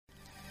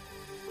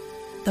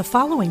The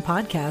following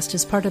podcast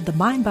is part of the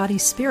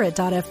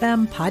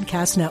MindBodySpirit.fm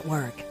podcast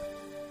network.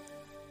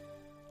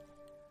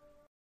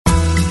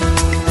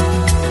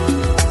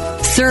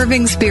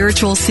 Serving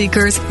spiritual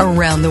seekers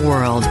around the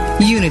world.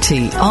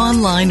 Unity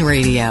Online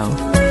Radio.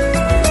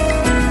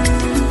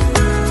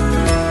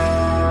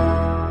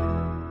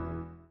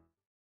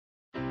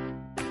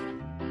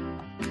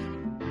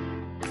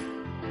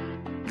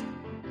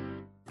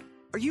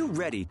 Are you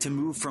ready to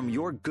move from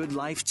your good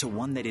life to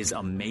one that is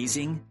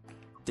amazing?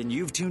 Then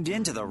you've tuned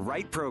in to the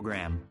right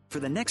program.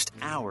 For the next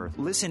hour,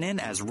 listen in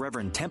as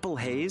Reverend Temple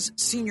Hayes,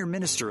 Senior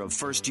Minister of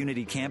First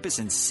Unity Campus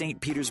in St.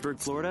 Petersburg,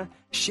 Florida,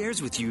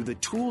 shares with you the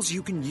tools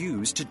you can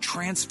use to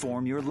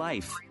transform your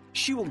life.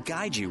 She will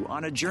guide you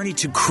on a journey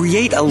to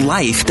create a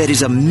life that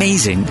is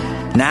amazing.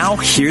 Now,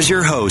 here's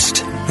your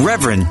host,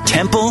 Reverend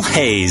Temple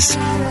Hayes.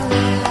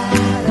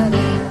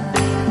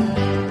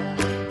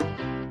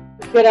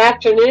 Good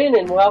afternoon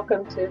and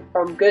welcome to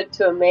From Good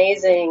to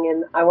Amazing.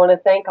 And I want to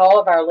thank all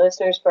of our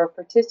listeners for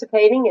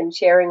participating and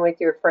sharing with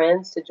your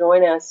friends to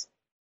join us.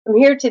 I'm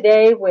here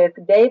today with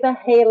Devaa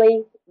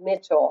Haley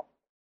Mitchell,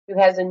 who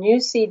has a new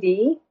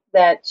CD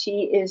that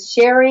she is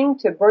sharing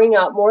to bring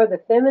out more of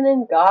the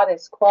feminine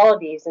goddess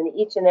qualities in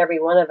each and every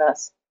one of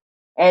us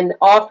and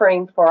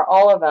offering for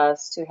all of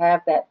us to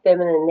have that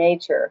feminine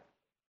nature.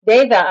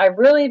 Devaa, I've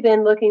really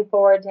been looking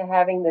forward to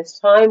having this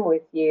time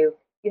with you.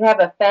 You have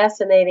a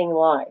fascinating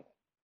life.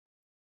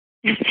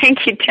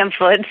 Thank you,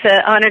 Temple. It's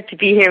an honor to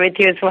be here with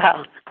you as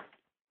well.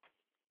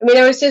 I mean,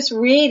 I was just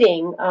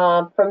reading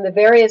from the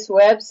various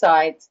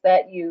websites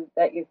that you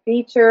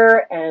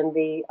feature and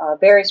the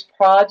various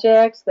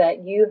projects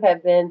that you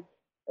have been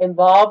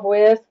involved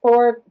with.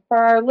 For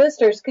our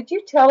listeners, could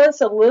you tell us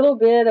a little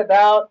bit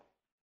about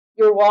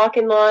your walk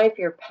in life,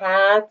 your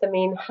path? I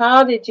mean,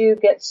 how did you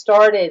get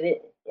started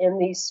in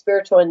these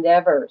spiritual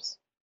endeavors?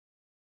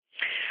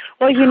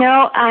 Well, you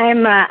know,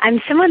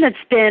 I'm someone that's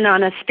been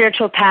on a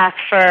spiritual path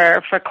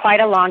for quite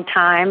a long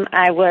time.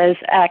 I was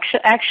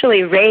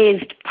actually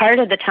raised part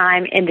of the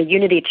time in the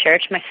Unity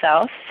Church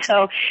myself,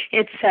 so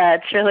it's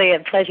really a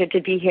pleasure to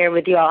be here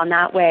with you all in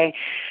that way.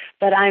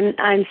 But I'm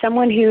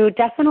someone who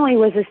definitely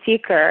was a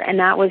seeker, and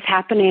that was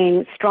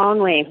happening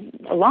strongly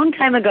a long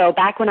time ago,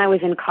 back when I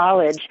was in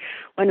college,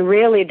 when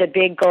really the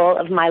big goal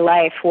of my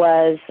life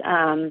was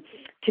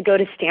to go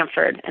to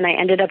Stanford, and I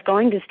ended up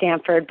going to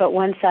Stanford. But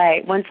once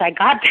I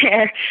got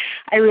there,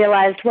 I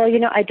realized, well, you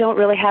know, I don't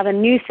really have a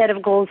new set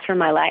of goals for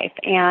my life,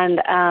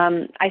 and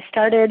I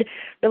started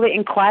really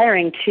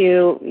inquiring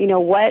to, you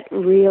know, what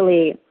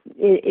really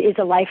is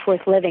a life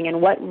worth living, and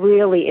what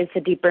really is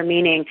the deeper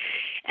meaning.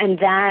 And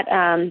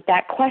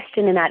that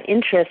question and that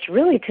interest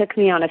really took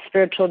me on a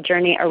spiritual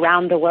journey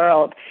around the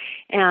world,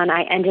 and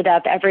I ended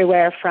up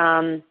everywhere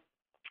from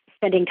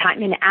spending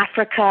time in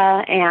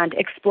Africa and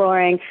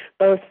exploring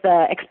both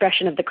the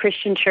expression of the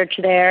Christian church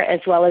there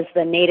as well as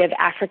the native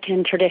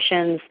African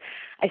traditions.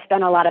 I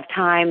spent a lot of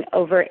time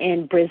over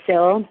in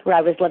Brazil, where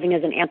I was living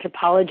as an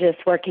anthropologist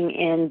working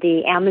in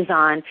the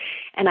Amazon,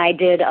 and I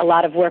did a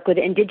lot of work with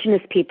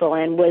indigenous people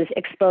and was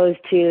exposed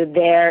to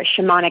their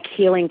shamanic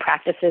healing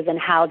practices and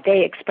how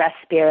they express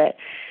spirit.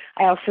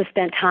 I also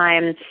spent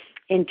time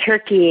in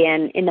Turkey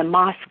and in the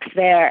mosques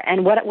there.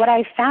 And what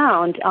I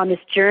found on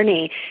this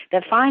journey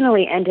that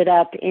finally ended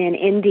up in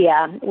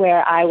India,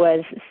 where I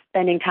was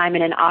spending time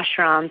in an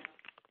ashram,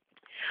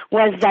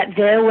 was that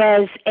there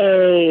was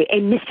a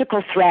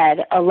mystical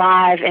thread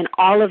alive in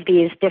all of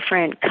these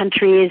different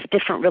countries,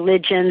 different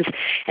religions,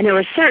 and there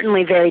were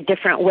certainly very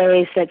different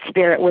ways that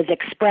spirit was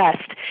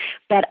expressed.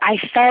 But I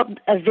felt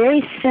a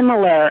very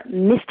similar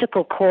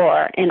mystical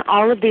core in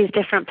all of these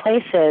different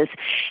places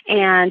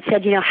and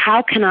said, you know,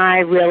 how can I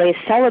really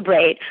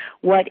celebrate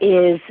what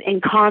is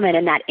in common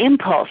and that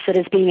impulse that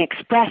is being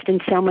expressed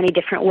in so many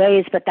different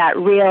ways, but that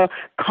real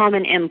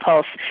common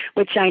impulse,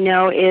 which I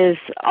know is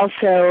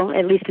also,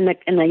 at least in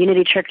the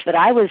Unity Church that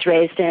I was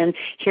raised in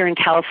here in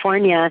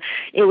California,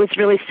 it was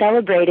really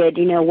celebrated,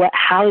 you know,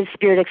 how is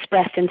spirit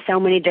expressed in so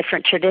many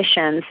different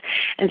traditions.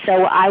 And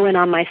so I went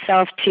on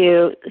myself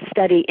to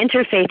study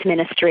interfaith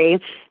ministry,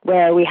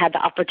 where we had the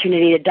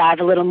opportunity to dive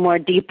a little more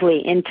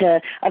deeply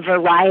into a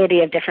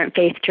variety of different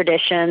faith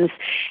traditions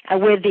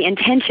with the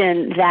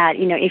intention that,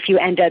 you know, if you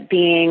end up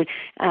being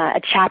a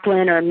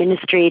chaplain or a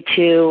ministry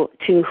to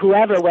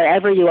whoever,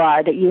 wherever you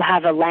are, that you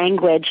have a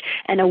language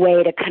and a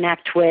way to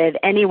connect with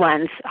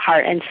anyone's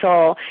heart and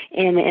soul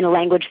in a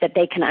language that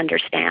they can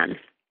understand.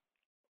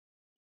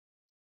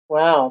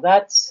 Wow,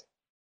 that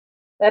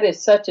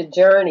is such a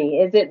journey.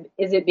 Is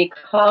it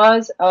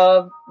because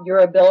of your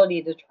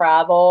ability to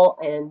travel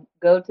and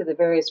go to the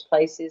various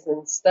places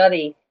and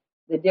study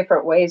the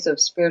different ways of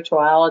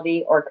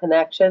spirituality or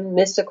connection,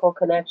 mystical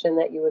connection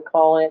that you would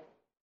call it,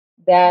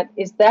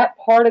 is that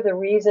part of the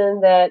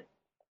reason that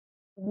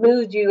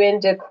moved you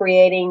into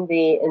creating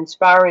the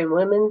Inspiring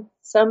Women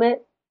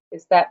Summit?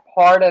 Is that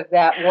part of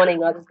that,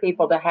 wanting other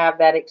people to have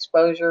that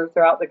exposure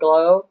throughout the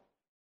globe?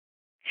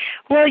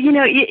 Well,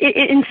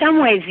 in some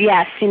ways,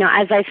 yes.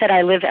 As I said,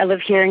 I live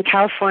here in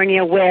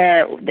California,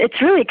 where it's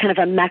really kind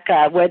of a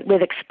mecca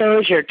with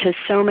exposure to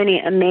so many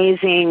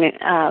amazing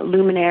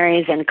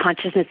luminaries and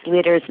consciousness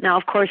leaders. Now,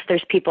 of course,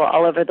 there's people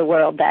all over the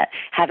world that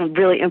have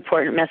really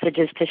important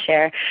messages to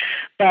share.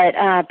 But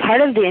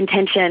part of the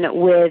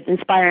intention with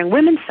Inspiring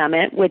Women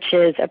Summit, which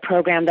is a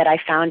program that I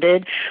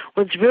founded,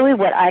 was really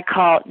what I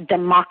call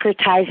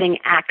democratizing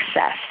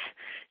access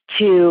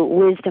to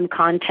wisdom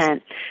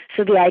content.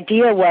 So the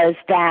idea was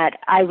that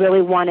I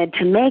really wanted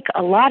to make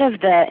a lot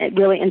of the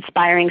really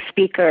inspiring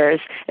speakers,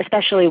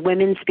 especially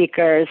women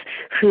speakers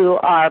who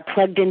are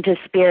plugged into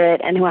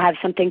spirit and who have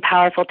something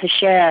powerful to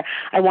share,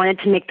 I wanted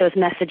to make those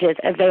messages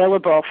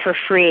available for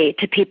free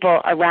to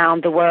people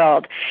around the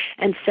world.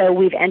 And so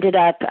we've ended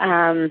up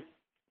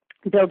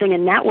building a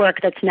network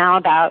that's now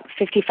about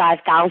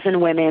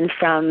 55,000 women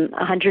from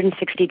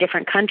 160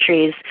 different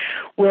countries,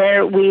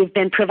 where we've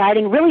been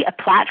providing really a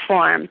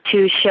platform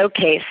to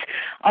showcase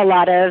a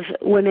lot of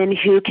women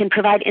who can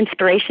provide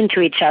inspiration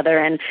to each other.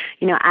 And,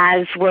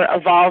 as we're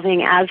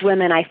evolving as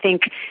women, I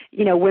think,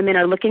 women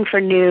are looking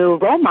for new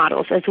role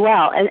models as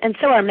well. And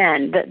so are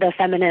men, the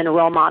feminine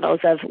role models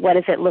of what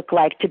does it look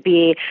like to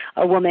be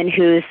a woman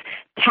who's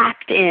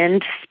tapped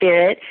into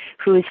spirit,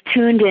 who's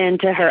tuned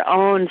into her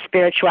own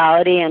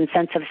spirituality and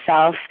sense of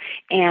self,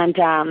 and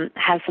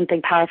has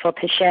something powerful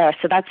to share.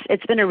 So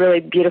it's been a really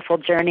beautiful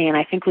journey, and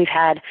I think we've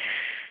had,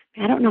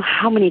 I don't know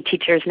how many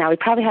teachers now. We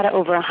probably had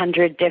over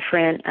 100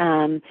 different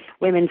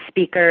women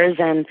speakers,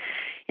 and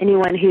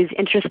anyone who's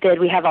interested,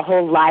 we have a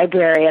whole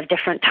library of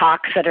different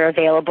talks that are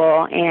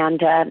available,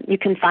 and you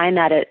can find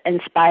that at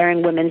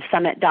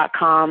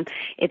inspiringwomensummit.com.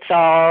 It's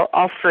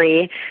all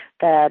free.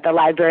 The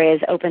library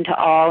is open to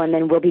all, and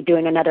then we'll be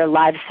doing another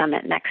live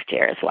summit next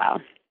year as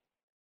well.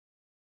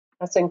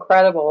 That's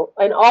incredible.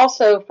 And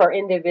also for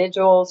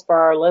individuals, for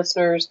our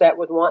listeners that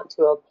would want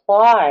to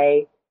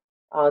apply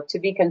to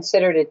be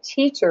considered a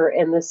teacher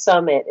in the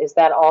summit, is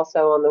that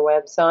also on the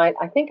website?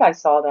 I think I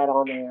saw that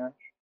on there.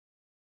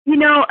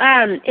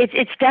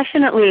 It's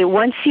definitely,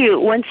 once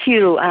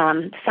you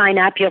sign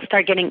up, you'll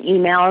start getting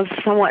emails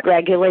somewhat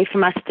regularly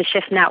from us at the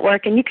Shift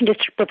Network, and you can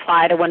just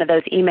reply to one of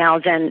those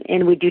emails,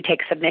 and we do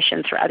take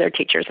submissions for other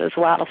teachers as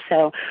well.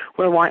 So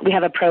we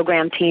have a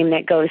program team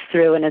that goes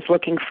through and is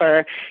looking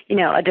for,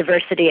 a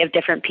diversity of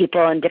different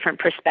people and different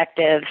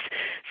perspectives.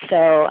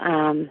 So,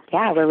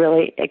 we're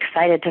really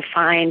excited to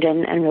find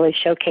and really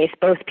showcase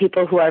both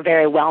people who are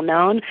very well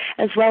known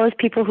as well as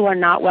people who are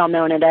not well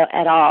known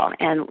at all,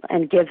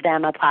 and give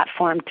them a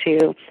platform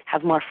to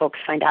have more folks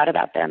find out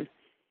about them.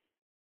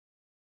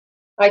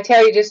 I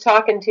tell you, just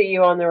talking to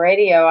you on the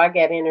radio, I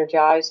get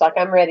energized, like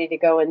I'm ready to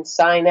go and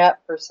sign up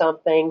for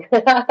something.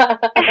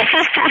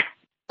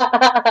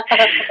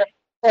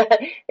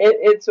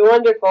 It's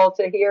wonderful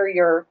to hear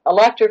your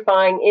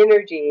electrifying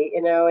energy,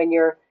 and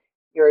your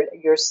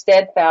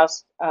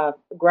steadfast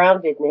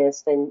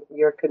groundedness and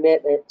your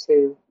commitment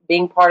to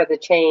being part of the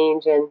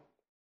change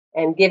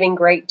and giving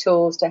great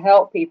tools to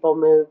help people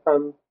move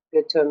from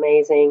good to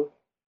amazing.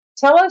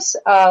 Tell us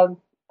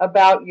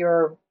about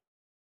your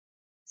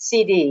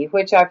CD,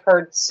 which I've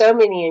heard so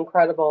many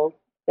incredible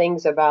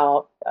things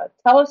about.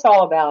 Tell us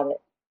all about it.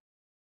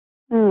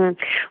 Well,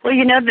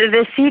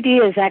 the CD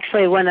is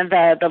actually one of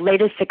the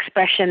latest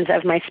expressions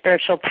of my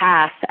spiritual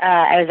path.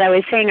 As I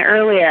was saying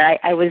earlier,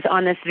 I was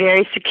on this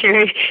very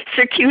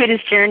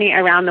circuitous journey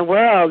around the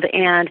world,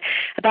 and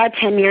about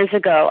 10 years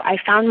ago, I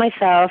found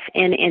myself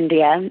in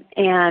India,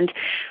 and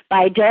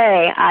by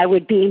day, I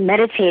would be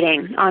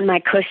meditating on my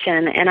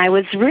cushion, and I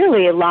was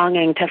really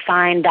longing to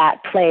find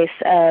that place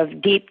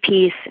of deep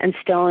peace and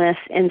stillness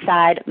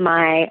inside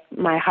my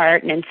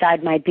heart and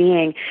inside my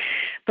being.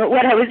 But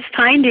what I was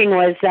finding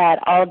was that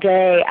all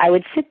day I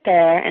would sit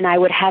there and I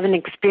would have an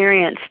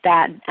experience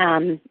that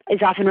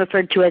is often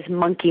referred to as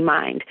monkey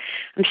mind.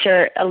 I'm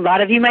sure a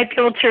lot of you might be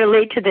able to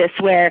relate to this,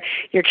 where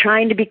you're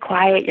trying to be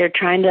quiet, you're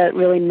trying to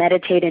really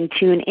meditate and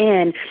tune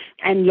in,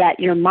 and yet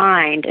your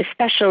mind,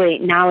 especially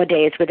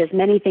nowadays with as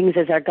many things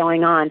as are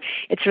going on,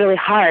 it's really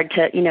hard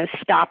to,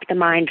 stop the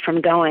mind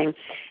from going.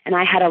 And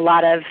I had a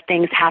lot of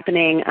things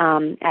happening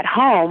at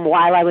home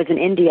while I was in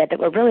India that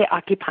were really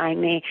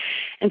occupying me.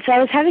 And so I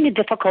was having a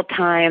difficult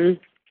time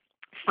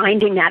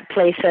finding that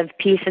place of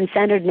peace and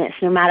centeredness,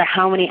 no matter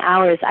how many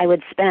hours I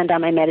would spend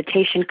on my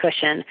meditation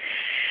cushion.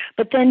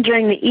 But then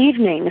during the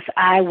evenings,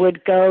 I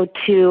would go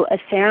to a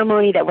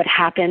ceremony that would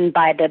happen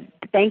by the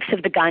banks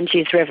of the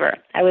Ganges River.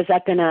 I was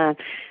up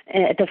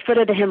at the foot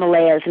of the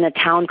Himalayas in a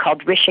town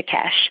called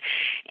Rishikesh.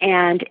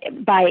 And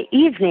by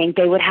evening,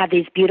 they would have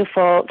these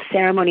beautiful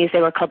ceremonies.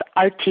 They were called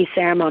arti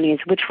ceremonies,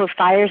 which were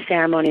fire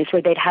ceremonies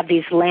where they'd have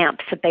these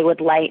lamps that they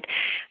would light,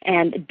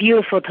 and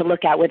beautiful to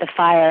look at with a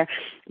fire.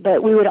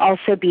 But we would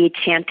also be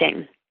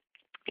chanting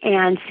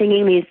and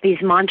singing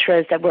these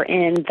mantras that were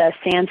in the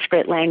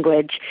Sanskrit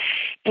language.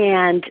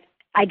 And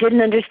I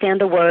didn't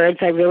understand the words.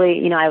 I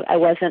really, I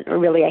wasn't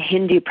really a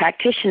Hindu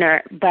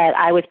practitioner, but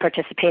I was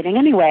participating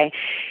anyway.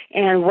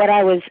 And what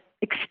I was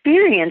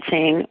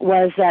experiencing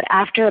was that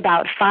after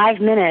about 5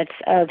 minutes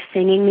of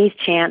singing these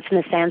chants in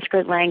the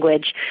Sanskrit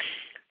language,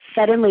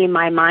 suddenly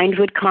my mind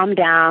would calm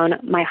down,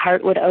 my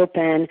heart would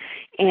open,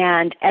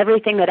 and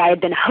everything that I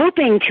had been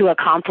hoping to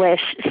accomplish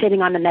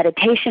sitting on the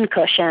meditation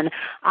cushion,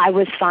 I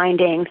was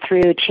finding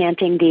through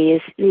chanting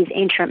these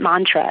ancient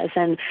mantras,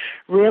 and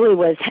really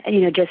was,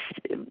 just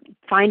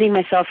finding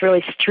myself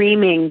really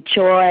streaming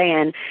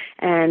joy,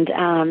 and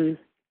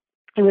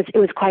it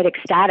was quite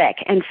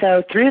ecstatic. And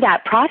so through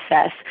that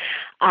process,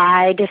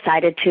 I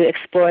decided to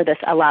explore this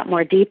a lot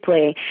more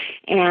deeply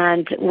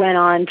and went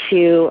on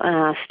to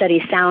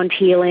study sound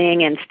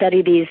healing and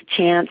study these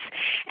chants.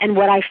 And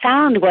what I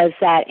found was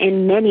that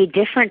in many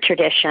different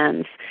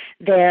traditions,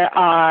 there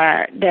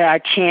are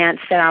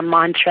chants, there are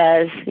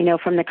mantras,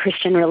 from the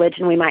Christian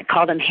religion, we might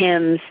call them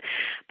hymns,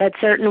 but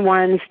certain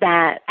ones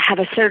that have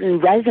a certain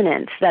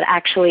resonance that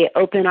actually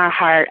open our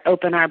heart,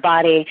 open our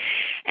body.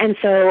 And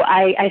so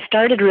I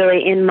started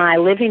really in my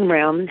living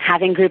room,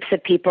 having groups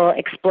of people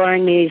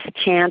exploring these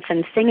chants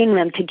and singing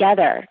them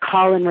together,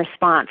 call and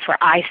response, where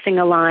I sing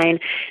a line,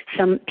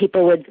 some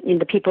people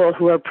the people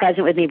who were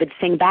present with me would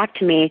sing back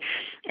to me.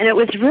 And it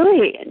was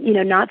really,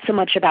 not so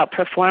much about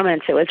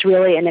performance. It was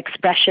really an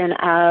expression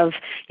of,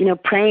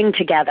 praying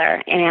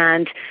together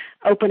and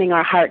opening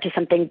our heart to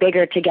something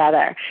bigger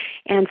together.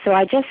 And so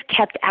I just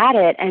kept at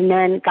it, and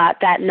then got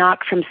that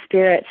knock from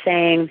Spirit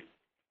saying,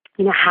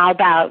 how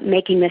about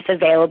making this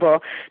available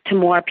to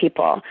more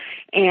people?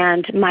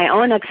 And my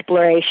own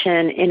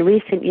exploration in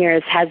recent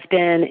years has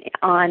been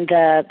on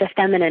the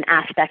feminine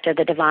aspect of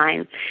the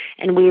divine.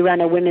 And we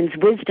run a women's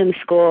wisdom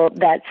school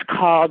that's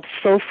called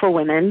Soulful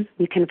Women.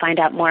 You can find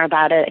out more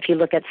about it if you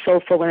look at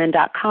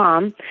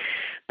soulfulwomen.com.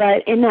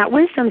 But in that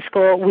wisdom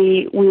school,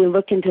 we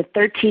look into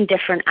 13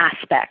 different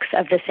aspects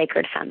of the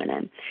sacred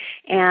feminine.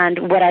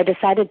 And what I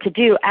decided to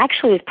do,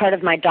 actually as part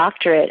of my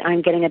doctorate,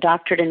 I'm getting a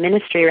doctorate in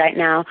ministry right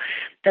now,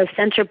 the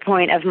center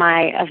point of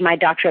my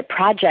doctorate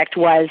project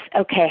was,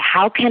 okay,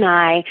 how can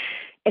I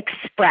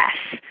express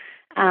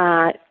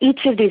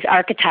each of these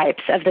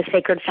archetypes of the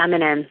sacred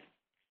feminine?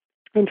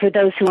 And for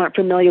those who aren't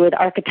familiar with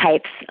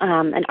archetypes,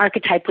 an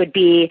archetype would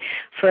be,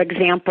 for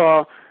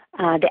example,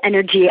 the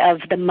energy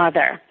of the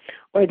mother,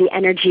 or the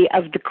energy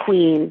of the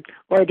queen,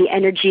 or the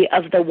energy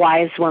of the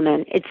wise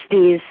woman. It's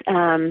these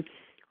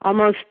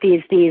almost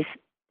these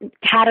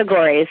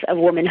categories of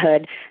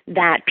womanhood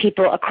that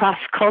people across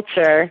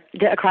cultures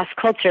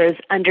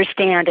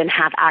understand and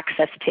have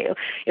access to.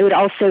 It would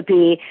also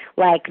be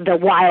like the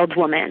wild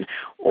woman,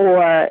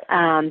 or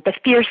the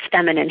fierce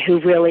feminine,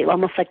 who really,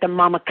 almost like the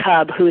mama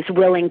cub, who's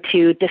willing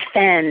to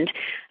defend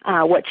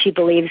what she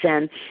believes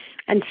in.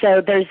 And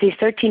so there's these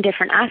 13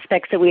 different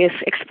aspects that we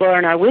explore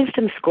in our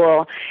wisdom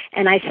school.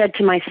 And I said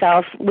to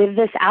myself, with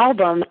this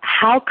album,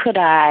 how could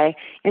I,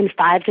 in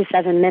 5 to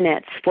 7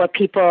 minutes, for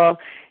people,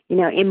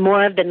 in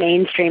more of the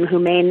mainstream who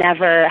may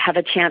never have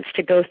a chance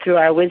to go through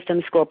our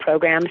wisdom school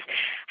programs,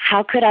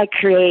 how could I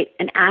create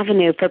an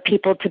avenue for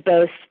people to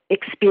both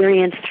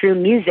experience through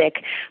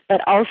music,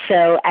 but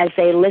also as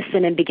they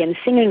listen and begin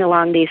singing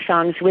along these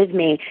songs with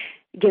me,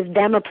 give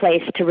them a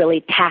place to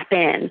really tap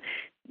in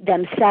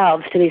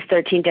themselves to these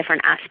 13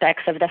 different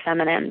aspects of the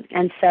feminine.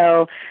 And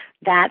so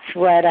that's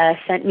what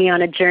sent me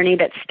on a journey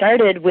that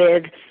started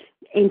with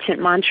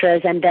ancient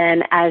mantras, and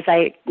then as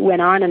I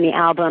went on in the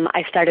album,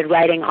 I started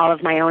writing all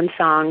of my own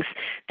songs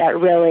that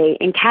really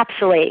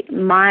encapsulate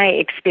my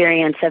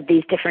experience of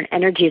these different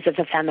energies of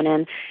the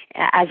feminine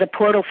as a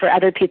portal for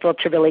other people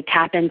to really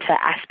tap into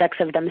aspects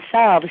of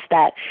themselves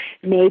that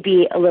may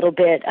be a little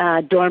bit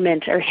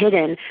dormant or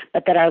hidden,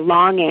 but that are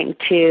longing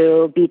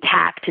to be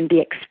tapped and be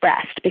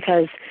expressed.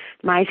 Because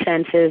my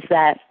sense is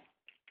that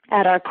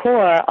at our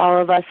core, all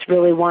of us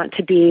really want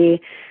to be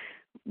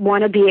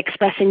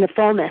expressing the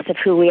fullness of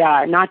who we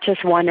are, not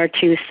just one or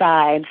two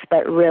sides,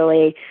 but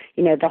really,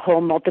 the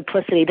whole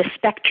multiplicity, the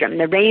spectrum,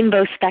 the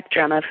rainbow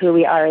spectrum of who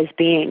we are as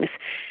beings.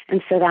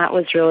 And so that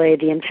was really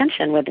the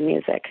intention with the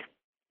music.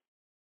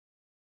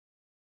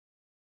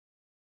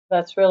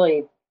 That's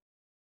really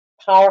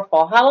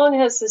powerful. How long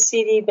has the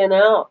CD been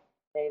out,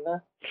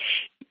 Devaa?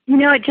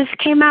 It just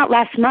came out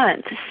last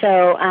month,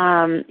 so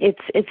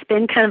it's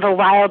been kind of a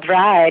wild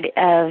ride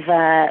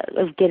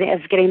of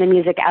getting the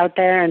music out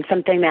there, and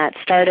something that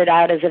started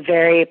out as a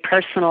very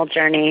personal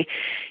journey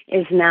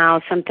is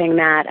now something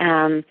that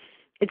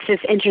it's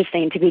just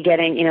interesting to be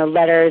getting,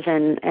 letters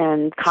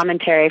and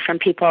commentary from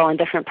people in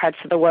different parts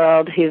of the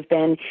world who've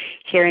been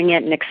hearing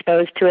it and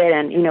exposed to it,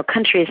 and,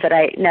 countries that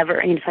I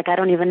never, it's like, I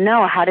don't even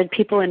know, how did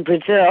people in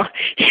Brazil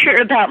hear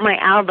about my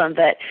album?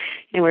 But,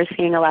 we're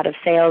seeing a lot of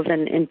sales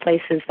in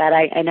places that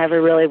I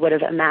never really would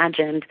have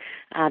imagined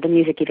the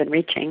music even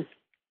reaching.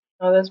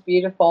 Oh, that's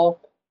beautiful.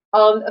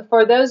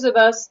 For those of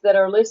us that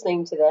are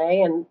listening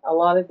today, and a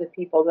lot of the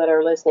people that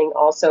are listening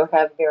also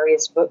have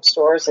various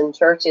bookstores and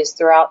churches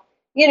throughout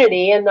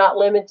Unity, and not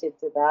limited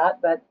to that,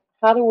 but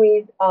how do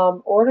we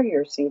order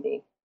your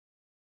CD?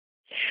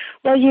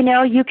 Well,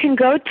 you can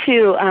go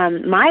to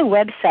my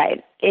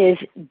website is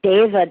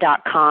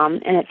devaa.com,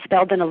 and it's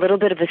spelled in a little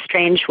bit of a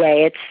strange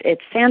way.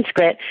 It's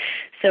Sanskrit,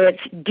 So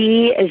it's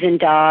D as in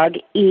dog,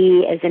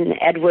 E as in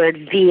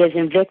Edward, V as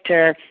in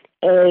Victor,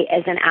 A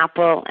as in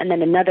apple, and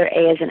then another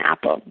A as in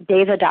apple,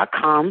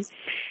 Devaa.com.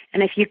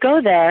 And if you go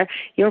there,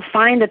 you'll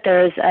find that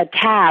there's a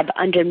tab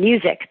under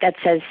music that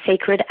says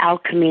Sacred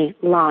Alchemy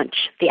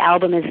Launch. The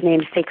album is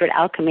named Sacred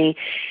Alchemy.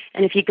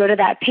 And if you go to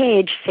that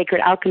page, Sacred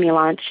Alchemy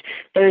Launch,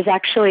 there's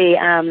actually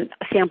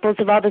samples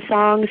of all the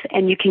songs,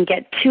 and you can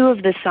get 2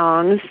 of the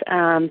songs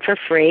for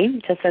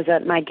free, just as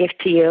my gift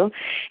to you.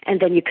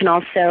 And then you can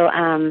also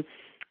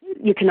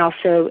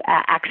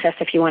access,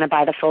 if you want to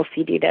buy the full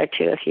CD there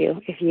too,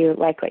 if you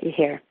like what you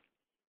hear.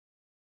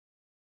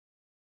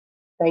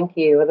 Thank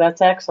you. Well,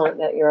 that's excellent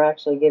that you're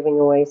actually giving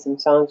away some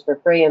songs for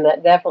free, and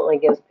that definitely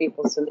gives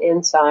people some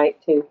insight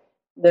to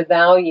the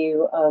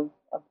value of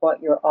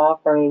what you're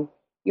offering.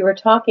 You were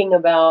talking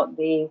about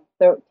the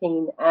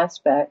 13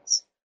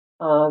 aspects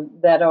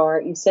that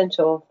are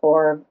essential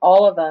for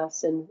all of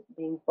us in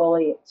being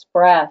fully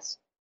expressed.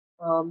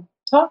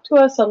 Talk to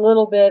us a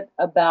little bit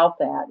about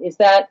that. Is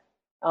that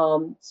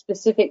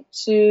specific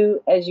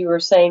to, as you were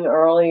saying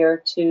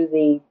earlier, to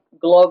the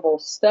global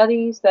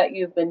studies that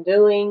you've been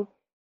doing?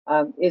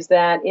 Is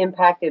that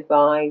impacted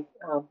by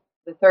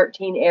the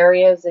 13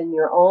 areas in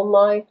your own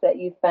life that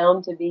you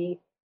found to be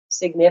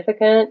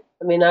significant?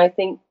 I mean, I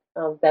think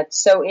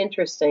that's so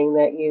interesting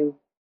that you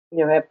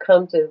have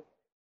come to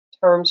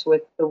terms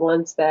with the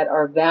ones that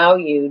are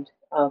valued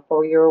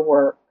for your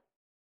work.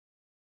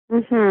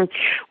 Mm-hmm.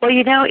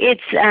 Well,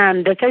 it's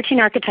the 13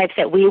 archetypes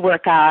that we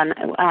work on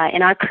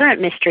in our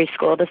current mystery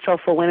school, the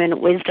Soulful Women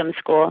Wisdom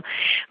School,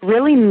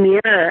 really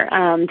mirror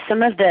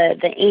some of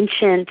the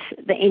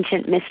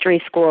ancient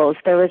mystery schools.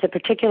 There was a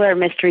particular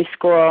mystery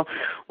school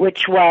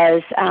which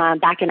was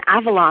back in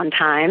Avalon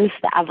times,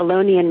 the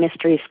Avalonian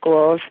mystery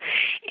schools,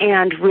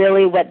 and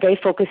really what they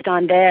focused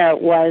on there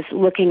was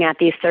looking at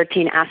these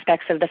 13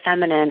 aspects of the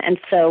feminine.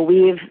 And so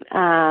we've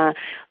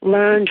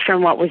learned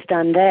from what was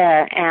done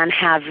there and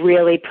have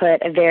really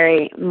put a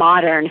very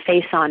modern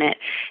face on it.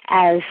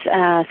 As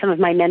some of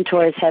my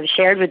mentors have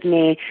shared with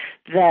me,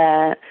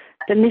 the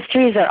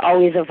mysteries are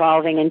always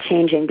evolving and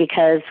changing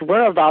because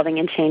we're evolving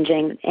and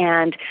changing.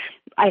 And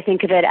I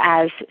think of it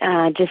as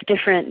just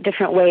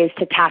different ways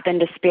to tap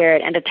into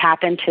spirit and to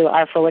tap into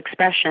our full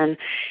expression.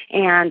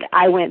 And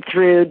I went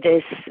through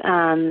this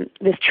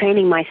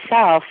training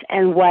myself,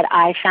 and what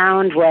I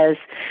found was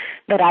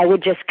that I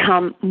would just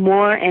come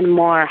more and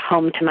more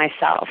home to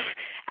myself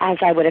as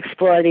I would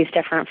explore these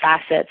different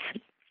facets.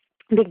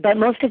 But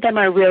most of them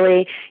are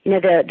really,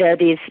 there are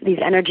these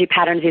energy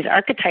patterns, these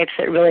archetypes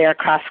that really are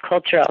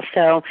cross-cultural.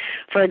 So,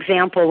 for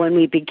example, when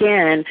we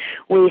begin,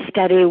 we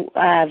study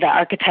the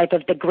archetype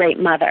of the Great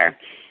Mother.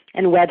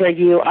 And whether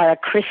you are a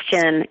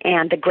Christian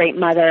and the Great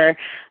Mother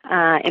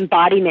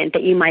embodiment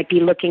that you might be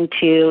looking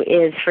to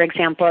is, for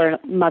example,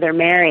 Mother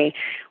Mary,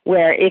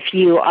 where if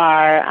you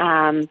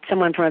are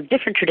someone from a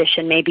different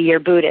tradition, maybe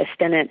you're Buddhist,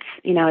 and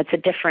it's a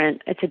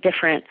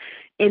different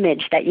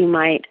image that you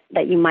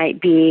might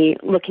be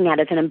looking at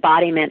as an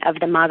embodiment of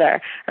the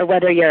mother. Or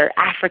whether you're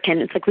African,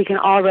 it's like we can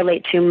all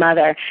relate to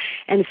mother.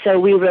 And so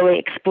we really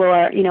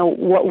explore,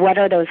 what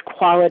are those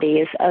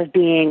qualities of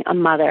being a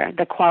mother,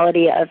 the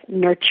quality of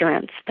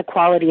nurturance, the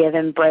quality of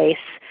embrace.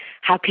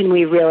 How can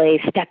we really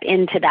step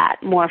into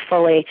that more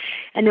fully?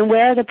 And then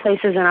where are the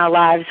places in our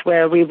lives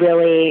where we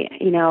really,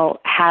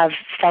 have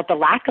felt the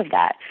lack of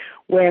that?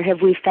 Where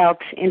have we felt,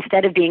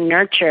 instead of being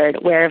nurtured,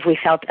 where have we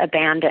felt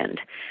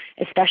abandoned?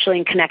 Especially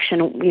in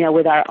connection,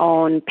 with our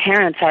own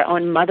parents, our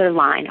own mother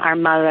line, our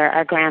mother,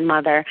 our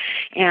grandmother.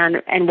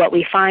 And what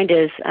we find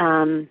is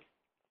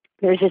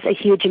there's just a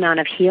huge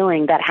amount of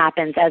healing that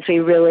happens as we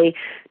really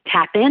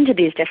tap into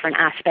these different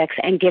aspects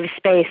and give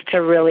space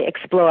to really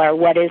explore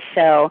what is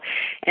so,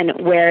 and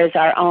where is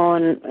our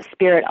own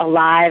spirit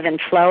alive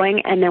and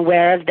flowing, and then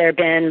where have there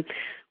been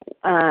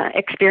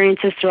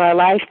experiences through our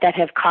life that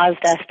have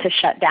caused us to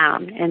shut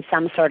down in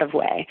some sort of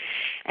way.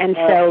 And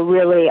so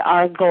really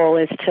our goal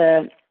is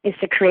to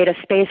create a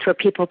space where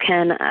people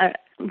can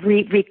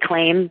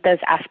reclaim those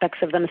aspects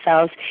of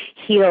themselves,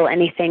 heal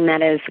anything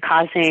that is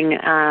causing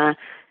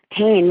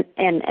pain,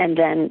 and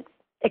then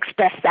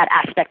express that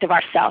aspect of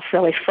ourself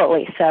really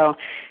fully. So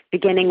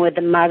beginning with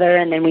the mother,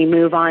 and then we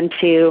move on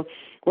to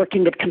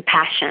working with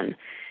compassion.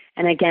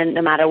 And again,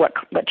 no matter what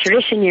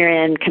tradition you're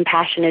in,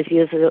 compassion is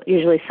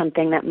usually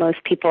something that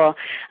most people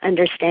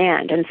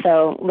understand. And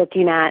so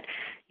looking at,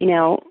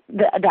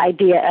 the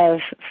idea of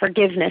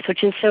forgiveness,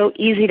 which is so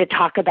easy to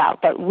talk about,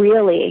 but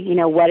really,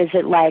 what is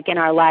it like in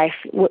our life?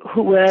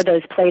 Where are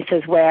those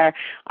places where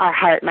our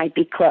heart might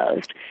be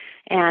closed?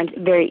 And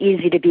very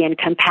easy to be in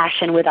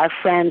compassion with our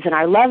friends and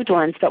our loved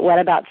ones, but what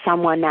about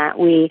someone that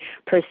we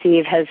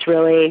perceive has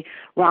really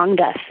wronged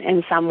us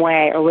in some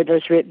way, or where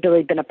there's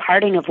really been a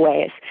parting of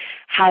ways?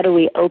 How do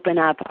we open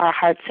up our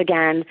hearts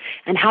again?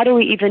 And how do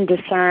we even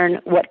discern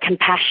what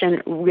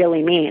compassion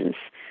really means?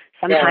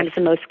 Sometimes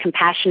the most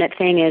compassionate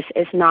thing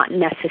is not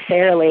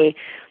necessarily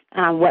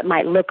what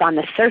might look on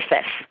the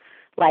surface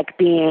like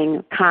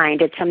being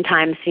kind. It's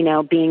sometimes,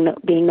 being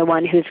the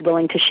one who's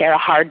willing to share a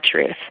hard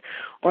truth,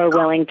 or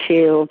willing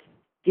to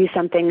do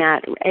something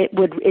that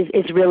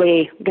is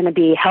really going to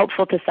be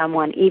helpful to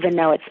someone, even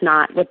though it's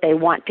not what they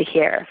want to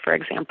hear, for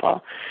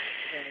example.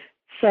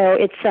 So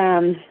it's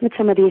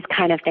some of these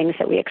kind of things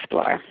that we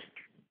explore.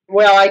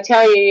 Well, I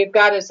tell you, you've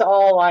got us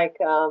all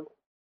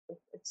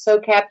so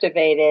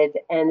captivated,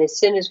 and as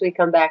soon as we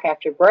come back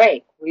after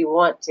break, we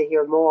want to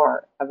hear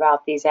more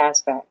about these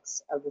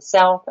aspects of the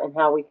self and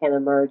how we can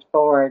emerge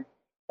forward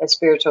as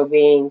spiritual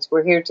beings.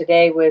 We're here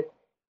today with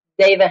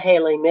Devaa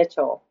Haley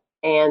Mitchell,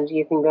 and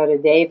you can go to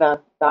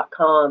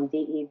devaa.com,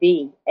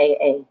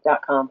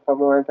 DEVAA.com for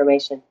more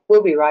information.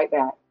 We'll be right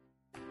back.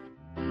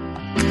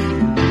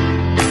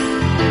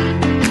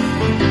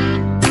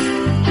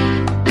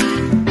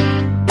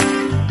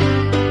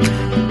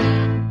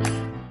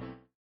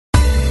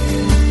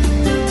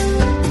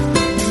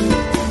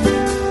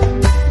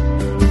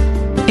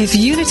 If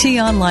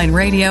Unity Online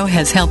Radio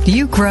has helped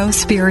you grow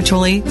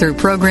spiritually through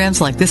programs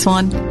like this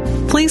one,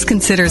 please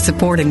consider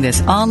supporting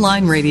this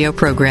online radio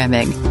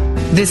programming.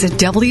 Visit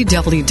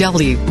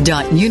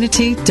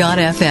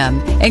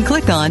www.unity.fm and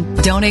click on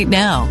Donate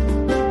Now.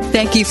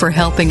 Thank you for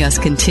helping us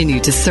continue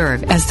to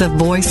serve as the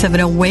voice of an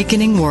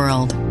awakening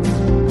world.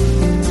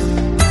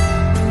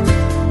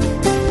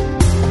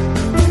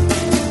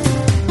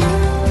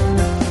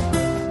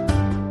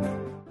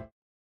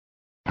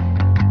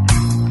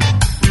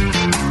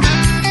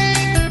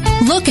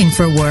 Looking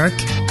for work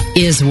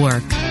is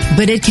work,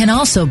 but it can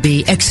also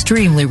be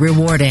extremely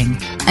rewarding,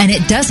 and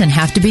it doesn't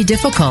have to be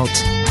difficult.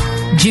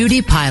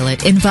 Judy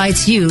Pilot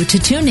invites you to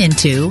tune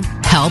into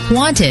Help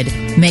Wanted,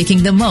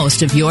 making the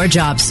most of your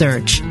job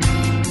search.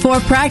 For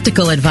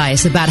practical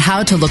advice about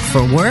how to look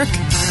for work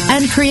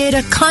and create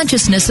a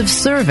consciousness of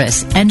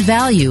service and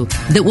value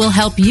that will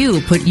help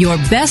you put your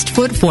best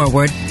foot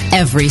forward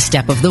every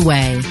step of the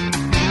way.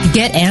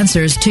 Get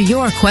answers to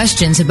your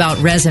questions about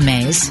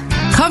resumes,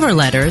 cover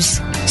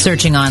letters,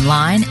 searching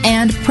online,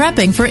 and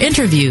prepping for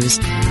interviews,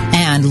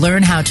 and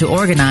learn how to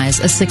organize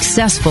a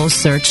successful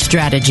search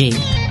strategy.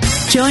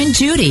 Join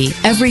Judy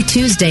every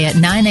Tuesday at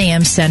 9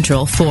 a.m.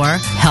 Central for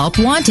Help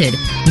Wanted,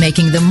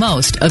 making the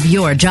most of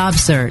your job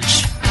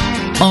search.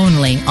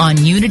 Only on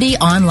Unity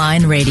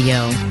Online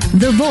Radio,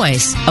 the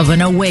voice of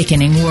an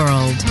awakening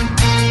world.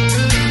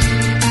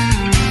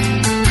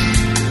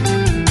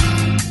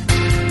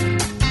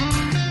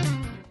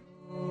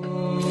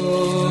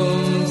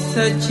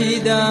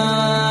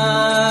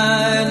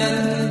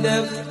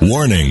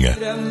 Warning.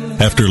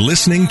 After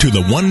listening to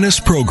the Oneness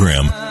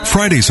program,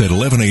 Fridays at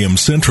 11 a.m.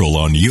 Central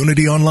on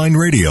Unity Online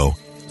Radio,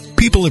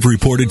 people have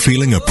reported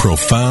feeling a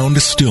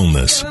profound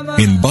stillness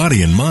in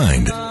body and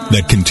mind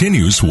that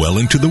continues well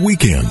into the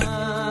weekend.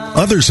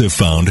 Others have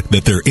found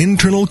that their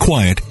internal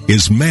quiet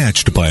is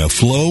matched by a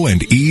flow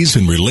and ease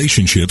in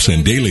relationships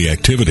and daily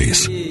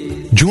activities.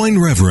 Join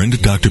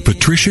Reverend Dr.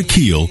 Patricia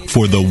Keel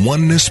for the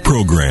Oneness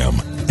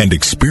program and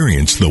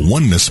experience the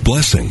Oneness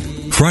blessing.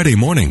 Friday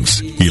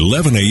mornings,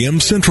 11 a.m.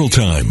 Central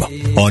Time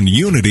on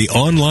Unity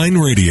Online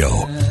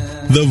Radio,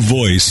 the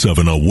voice of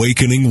an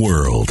awakening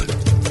world.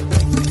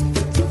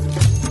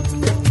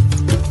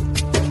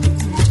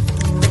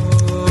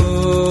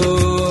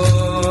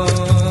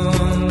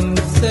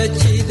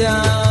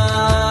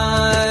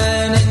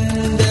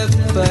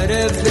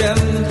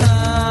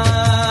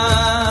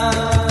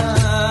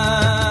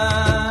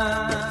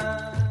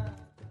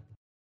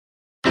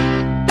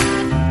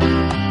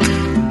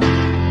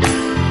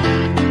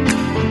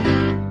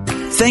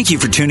 Thank you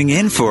for tuning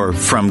in for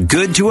From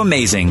Good to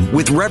Amazing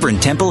with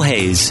Reverend Temple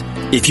Hayes.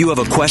 If you have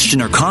a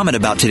question or comment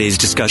about today's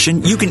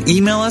discussion, you can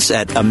email us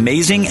at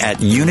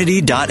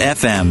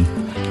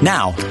amazing@unity.fm.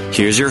 Now,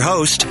 here's your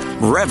host,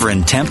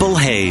 Reverend Temple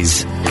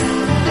Hayes.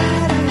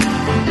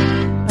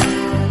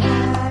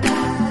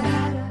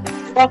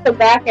 Welcome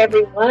back,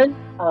 everyone.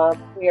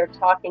 We are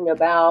talking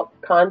about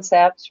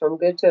concepts from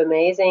good to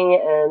amazing,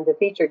 and the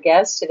featured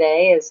guest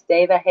today is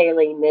Devaa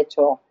Haley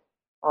Mitchell,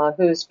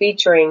 who's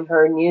featuring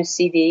her new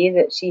CD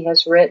that she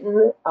has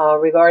written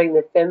regarding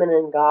the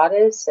feminine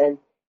goddess and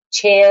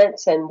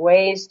chants and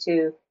ways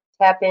to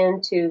tap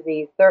into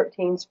the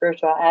 13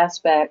 spiritual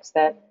aspects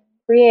that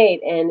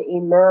create and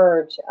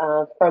emerge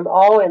from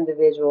all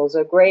individuals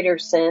a greater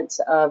sense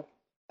of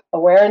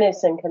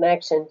awareness and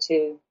connection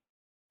to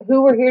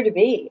who we're here to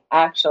be,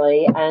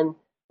 actually. And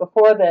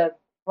before the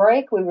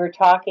break, we were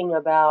talking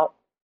about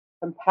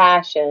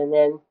compassion.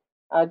 And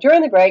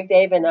during the break,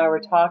 Dave and I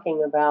were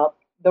talking about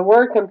the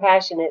word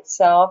compassion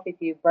itself. If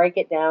you break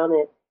it down,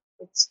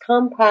 it's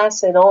come,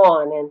 pass it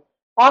on. And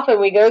often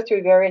we go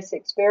through various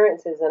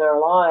experiences in our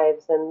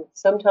lives, and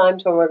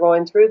sometimes when we're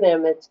going through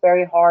them, it's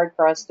very hard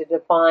for us to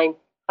define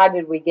how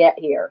did we get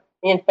here,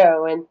 and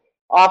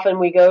often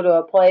we go to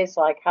a place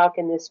like, how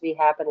can this be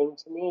happening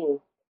to me?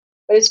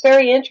 But it's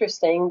very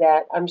interesting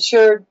that I'm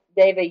sure,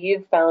 Devaa,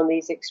 you've found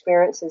these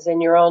experiences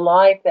in your own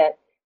life that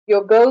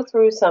you'll go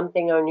through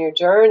something on your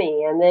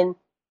journey, and then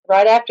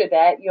right after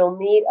that, you'll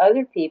meet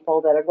other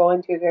people that are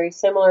going through very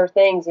similar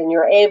things, and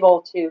you're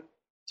able to,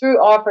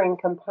 through offering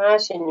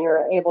compassion,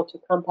 you're able to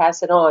come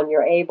pass it on.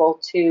 You're able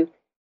to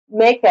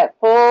make that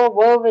full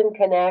woven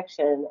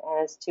connection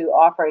as to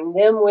offering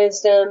them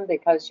wisdom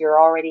because you're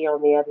already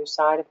on the other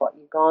side of what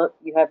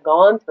you have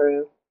gone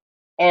through.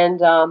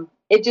 And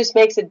it just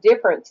makes a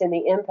difference in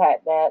the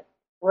impact that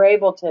we're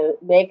able to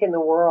make in the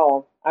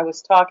world. I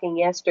was talking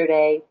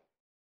yesterday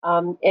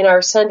in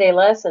our Sunday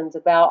lessons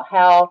about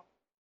how,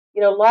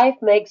 life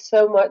makes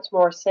so much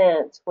more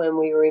sense when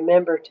we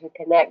remember to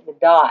connect the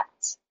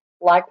dots.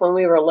 Like when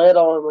we were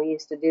little and we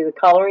used to do the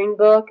coloring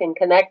book and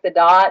connect the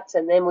dots,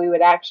 and then we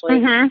would actually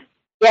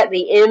get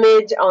the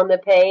image on the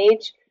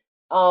page.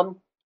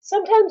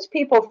 Sometimes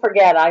people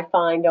forget, I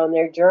find, on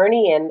their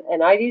journey,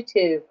 and I do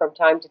too from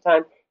time to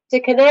time, to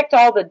connect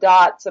all the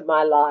dots of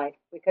my life.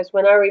 Because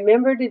when I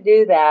remember to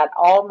do that,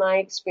 all my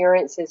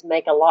experiences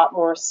make a lot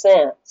more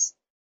sense.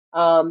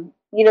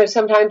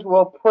 Sometimes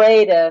we'll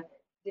pray to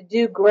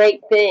do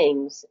great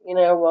things.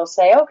 We'll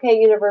say,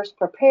 okay, universe,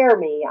 prepare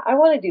me. I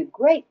want to do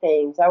great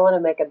things. I want to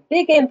make a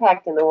big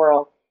impact in the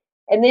world.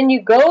 And then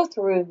you go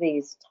through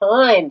these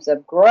times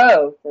of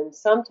growth and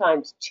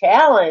sometimes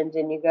challenge,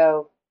 and you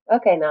go,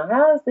 okay, now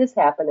how is this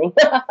happening?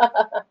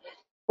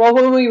 Well,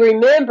 when we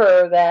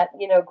remember that,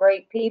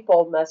 great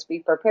people must be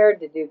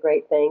prepared to do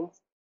great things,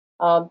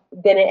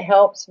 then it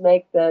helps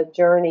make the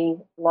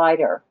journey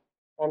lighter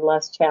and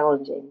less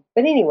challenging.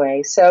 But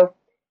anyway, so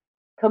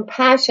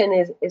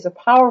compassion is a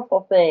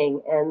powerful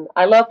thing, and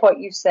I love what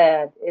you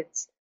said.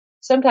 It's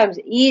sometimes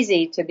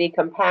easy to be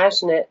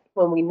compassionate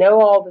when we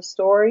know all the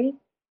story,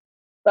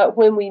 but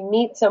when we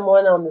meet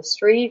someone on the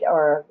street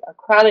or a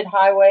crowded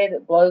highway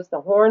that blows the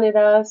horn at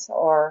us,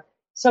 or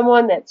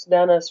someone that's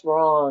done us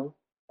wrong,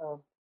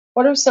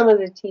 what are some of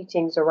the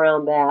teachings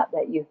around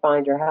that you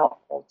find are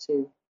helpful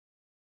to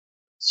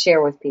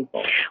share with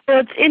people? Well,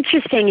 it's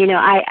interesting.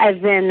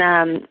 I've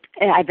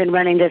been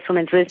running this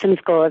Women's Wisdom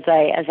School, as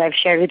I've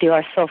shared with you,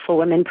 our Soulful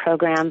Women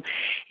program,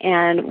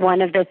 and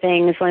one of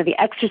the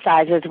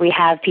exercises we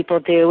have people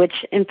do,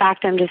 which in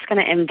fact I'm just going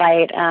to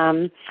invite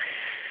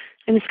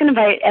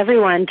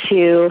everyone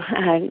to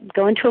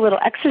go into a little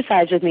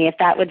exercise with me, if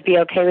that would be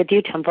okay with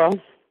you, Temple.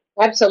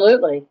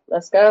 Absolutely.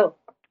 Let's go.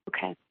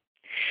 Okay.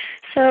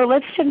 So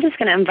I'm just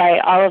going to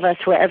invite all of us,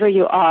 wherever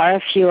you are,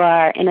 if you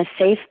are in a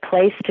safe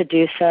place to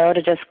do so,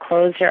 to just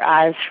close your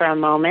eyes for a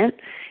moment.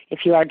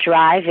 If you are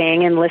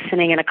driving and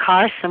listening in a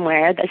car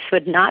somewhere, this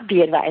would not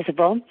be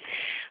advisable.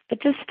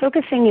 But just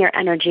focusing your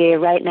energy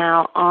right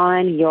now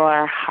on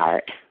your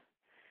heart.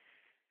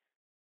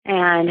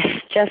 And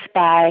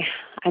I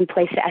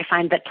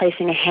find that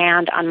placing a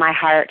hand on my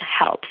heart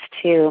helps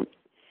to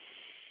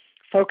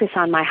focus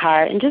on my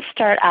heart, and just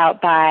start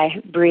out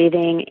by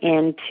breathing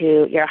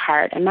into your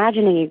heart.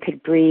 Imagining you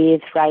could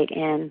breathe right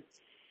in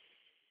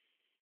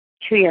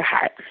to your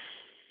heart.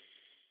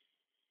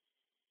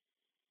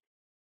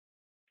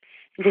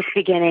 And just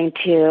beginning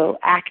to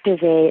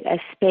activate a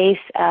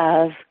space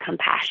of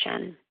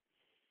compassion.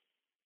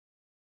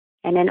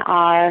 And in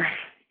our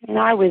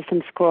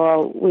wisdom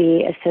school,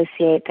 we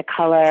associate the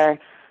color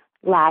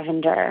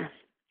lavender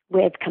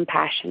with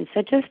compassion.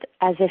 So just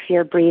as if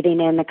you're breathing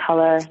in the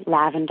color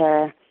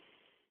lavender,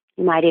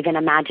 you might even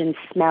imagine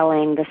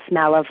smelling the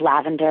smell of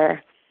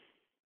lavender,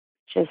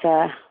 which is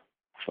a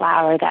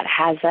flower that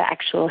has an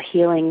actual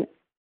healing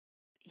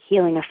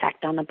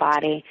effect on the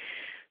body.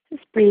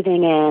 Just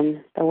breathing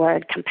in the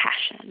word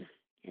compassion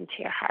into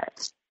your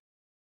heart.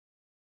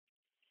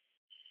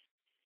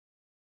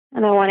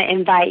 And I want to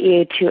invite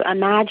you to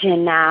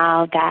imagine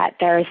now that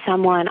there is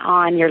someone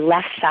on your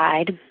left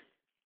side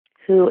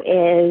who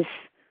is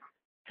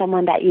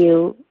someone that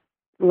you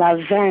love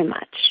very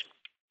much,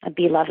 a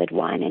beloved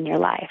one in your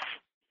life.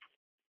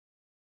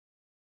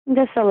 And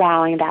just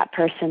allowing that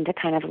person to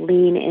kind of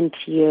lean into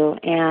you.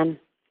 And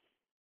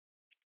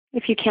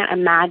if you can't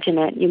imagine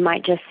it, you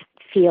might just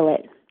feel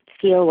it.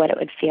 Feel what it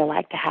would feel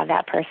like to have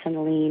that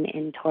person lean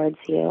in towards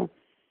you.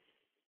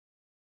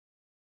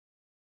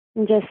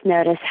 And just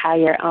notice how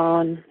your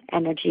own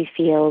energy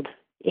field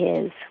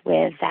is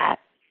with that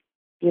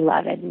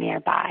beloved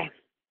nearby,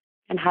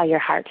 and how your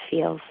heart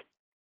feels.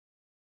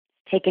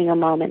 Taking a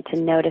moment to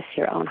notice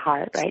your own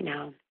heart right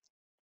now.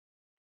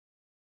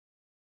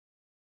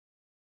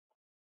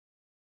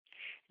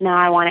 Now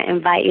I want to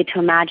invite you to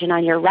imagine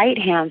on your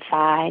right-hand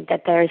side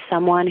that there's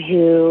someone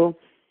who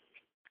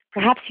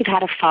perhaps you've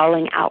had a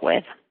falling out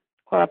with,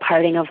 or a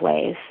parting of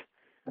ways,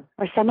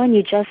 or someone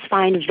you just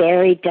find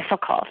very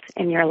difficult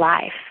in your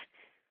life,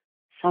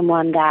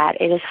 someone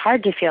that it is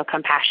hard to feel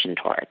compassion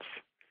towards.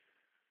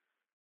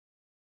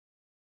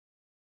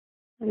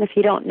 And if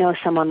you don't know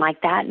someone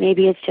like that,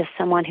 maybe it's just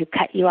someone who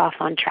cut you off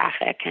on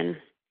traffic and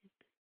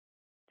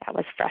that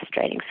was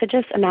frustrating. So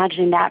just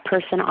imagine that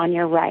person on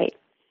your right.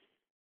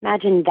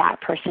 Imagine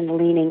that person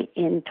leaning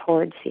in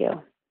towards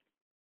you.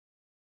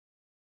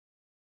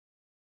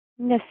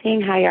 And just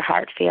seeing how your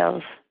heart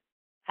feels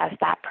as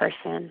that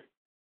person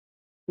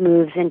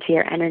moves into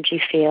your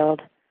energy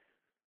field.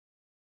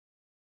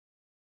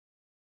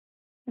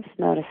 Just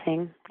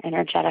noticing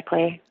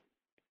energetically,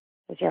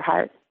 does your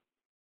heart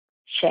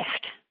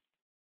shift?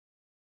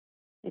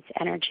 Its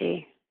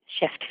energy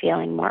shift,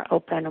 feeling more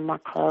open or more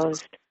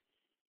closed.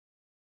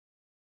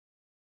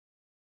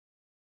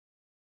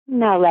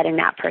 Now letting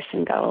that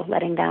person go,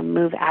 letting them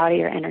move out of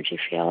your energy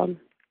field.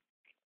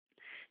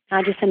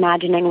 Now just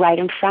imagining right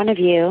in front of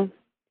you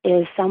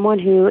is someone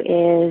who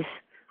is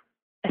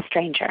a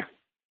stranger.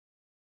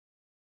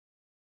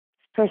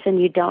 This person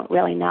you don't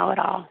really know at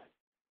all.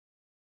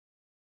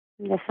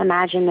 Just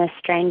imagine this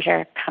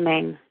stranger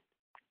coming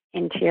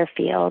into your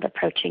field,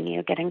 approaching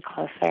you, getting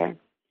closer.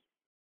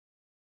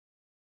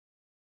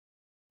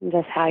 And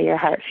just how your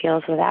heart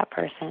feels with that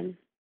person.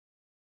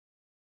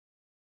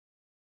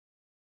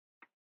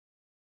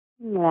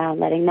 Well,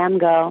 letting them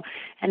go.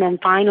 And then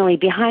finally,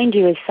 behind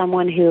you is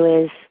someone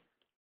who is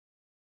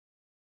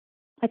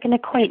like an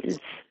acquaintance.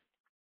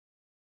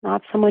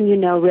 Not someone you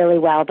know really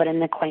well, but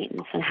an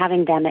acquaintance, and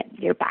having them at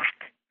your back.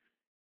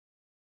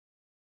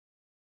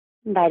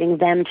 Inviting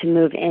them to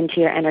move into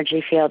your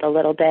energy field a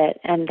little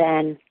bit, and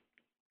then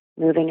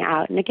moving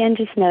out. And again,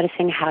 just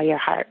noticing how your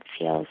heart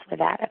feels with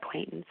that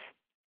acquaintance.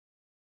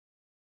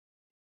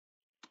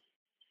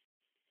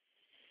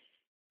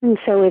 And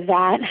so with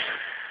that,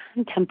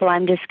 Temple,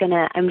 I'm just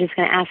gonna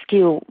ask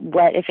you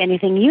what, if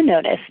anything, you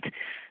noticed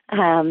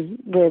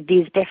with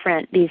these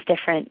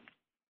different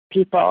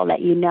people that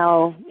you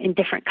know in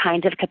different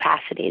kinds of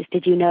capacities.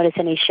 Did you notice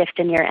any shift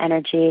in your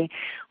energy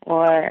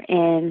or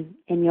in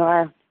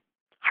your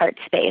heart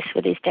space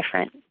with these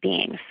different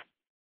beings?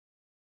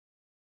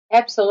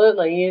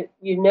 Absolutely.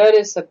 You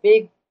notice a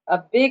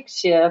big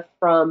shift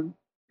from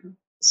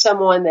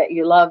someone that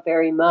you love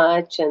very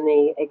much, and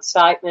the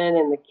excitement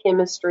and the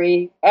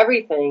chemistry,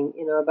 everything,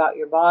 about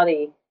your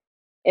body,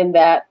 and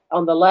that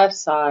on the left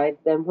side,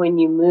 then when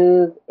you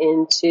move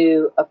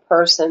into a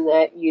person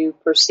that you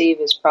perceive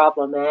as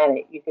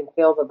problematic, you can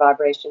feel the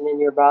vibration in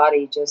your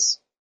body.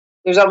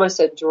 There's almost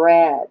a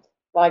dread.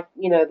 Like,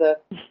 the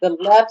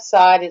left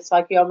side, it's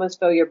like you almost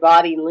feel your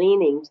body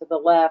leaning to the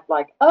left,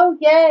 like, oh,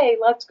 yay,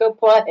 let's go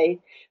play.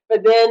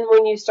 But then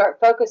when you start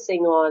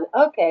focusing on,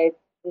 okay,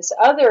 this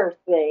other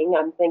thing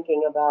I'm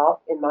thinking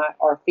about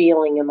or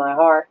feeling in my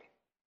heart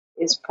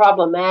is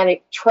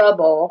problematic,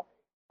 trouble,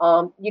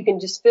 you can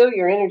just feel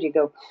your energy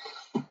go,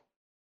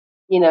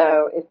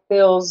 it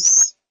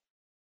feels,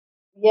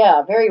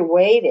 very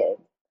weighted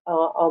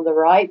on the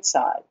right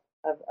side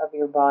of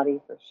your body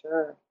for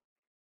sure.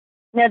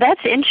 Now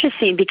that's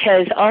interesting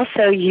because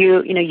also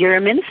you're a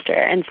minister,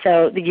 and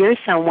so you're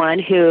someone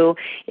who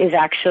is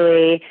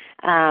actually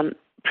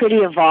pretty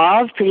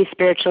evolved, pretty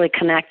spiritually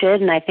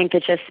connected, and I think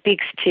it just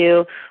speaks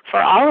to,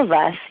 for all of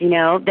us,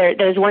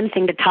 there's one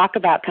thing to talk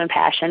about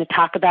compassion, to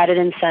talk about it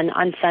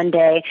on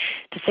Sunday,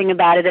 to sing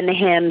about it in the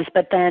hymns,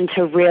 but then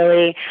to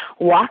really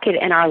walk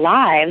it in our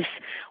lives.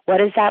 What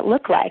does that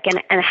look like?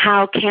 And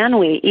how can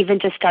we even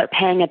just start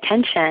paying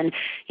attention?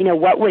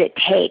 What would it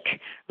take,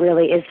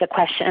 really, is the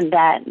question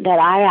that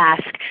I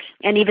ask.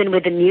 And even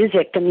with the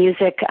music,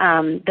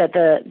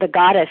 the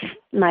goddess,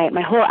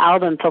 my whole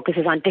album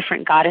focuses on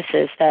different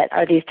goddesses that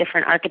are these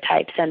different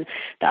archetypes. And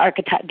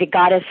the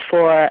goddess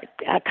for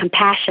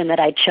compassion that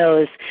I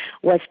chose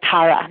was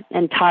Tara.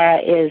 And Tara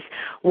is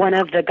one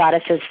of the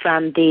goddesses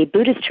from the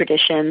Buddhist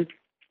tradition,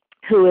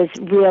 who is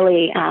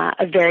really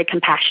a very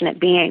compassionate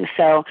being.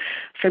 So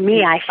for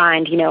me, I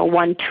find,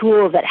 one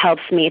tool that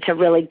helps me to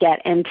really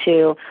get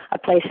into a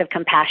place of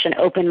compassion,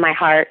 open my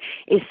heart,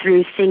 is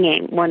through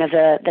singing one of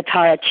the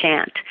Tara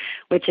chant,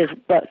 which is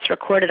what's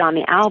recorded on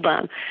the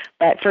album.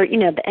 But for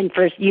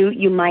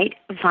you might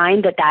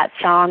find that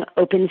song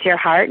opens your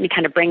heart and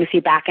kind of brings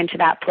you back into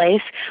that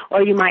place,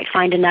 or you might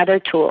find another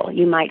tool.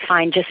 You might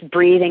find just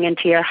breathing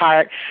into your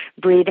heart,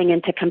 breathing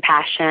into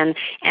compassion,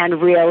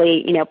 and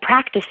really,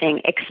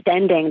 practicing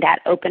extending that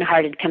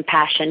open-hearted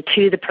compassion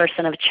to the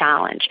person of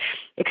challenge,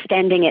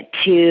 extending it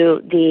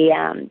to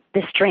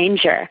the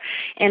stranger.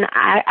 And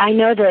I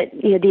know that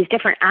these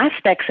different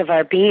aspects of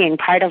our being,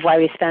 part of why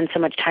we spend so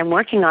much time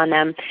working on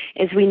them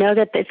is we know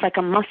that it's like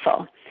a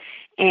muscle.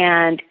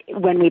 And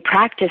when we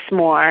practice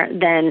more,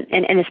 then,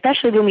 and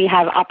especially when we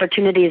have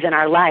opportunities in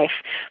our life,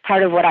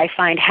 part of what I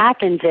find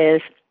happens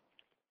is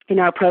in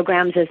our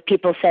programs is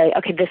people say,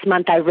 okay, this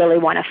month I really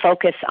want to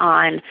focus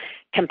on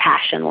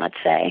compassion, let's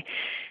say.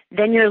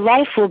 Then your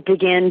life will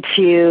begin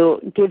to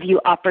give you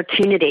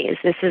opportunities.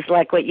 This is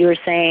like what you were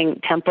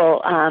saying,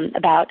 Temple,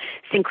 about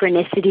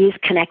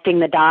synchronicities, connecting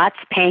the dots,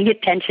 paying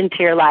attention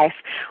to your life,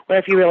 where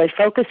if you really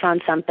focus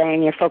on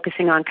something, you're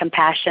focusing on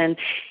compassion,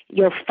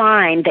 you'll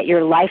find that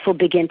your life will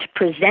begin to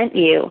present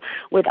you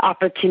with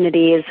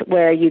opportunities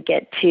where you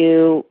get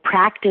to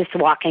practice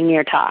walking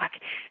your talk.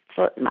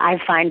 So I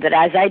find that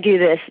as I do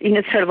this,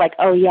 it's sort of like,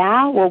 oh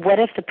yeah, well, what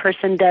if the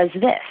person does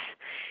this?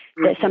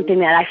 That's something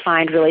that I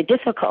find really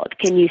difficult.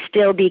 Can you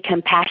still be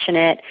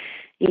compassionate,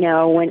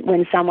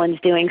 when someone's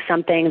doing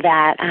something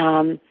that,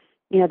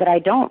 that I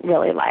don't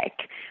really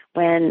like?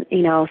 When,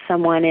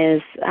 someone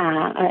is,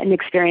 an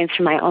experience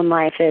from my own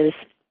life is,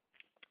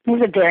 it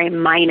was a very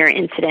minor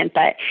incident,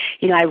 but,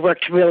 I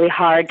worked really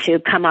hard to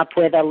come up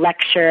with a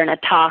lecture and a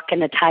talk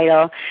and a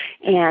title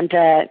and,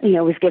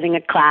 was giving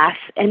a class.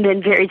 And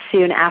then very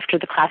soon after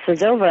the class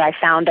was over, I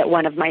found that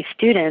one of my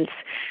students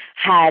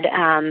had,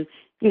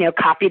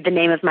 copied the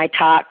name of my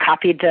talk,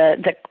 copied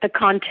the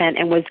content,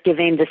 and was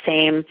giving the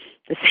same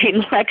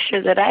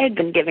lecture that I had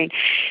been giving.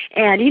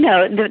 And,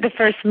 the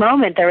first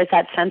moment there was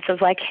that sense of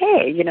like,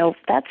 hey,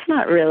 that's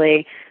not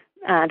really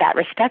that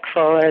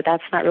respectful, or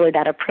that's not really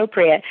that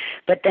appropriate.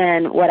 But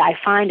then what I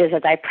find is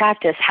as I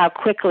practice, how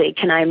quickly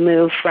can I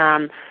move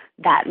from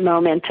that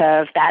moment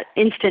of that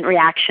instant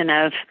reaction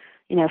of,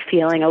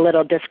 feeling a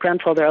little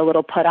disgruntled or a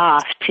little put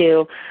off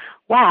to,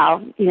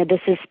 wow,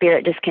 this is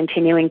Spirit just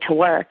continuing to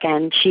work,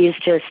 and she's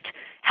just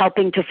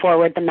helping to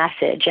forward the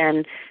message.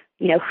 And,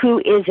 who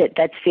is it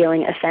that's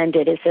feeling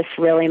offended? Is this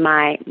really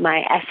my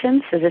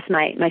essence? Is this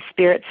my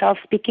spirit self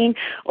speaking?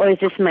 Or is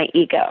this my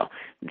ego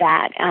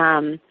that,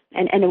 and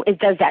it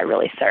does that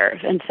really serve?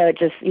 And so it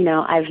just,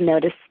 I've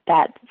noticed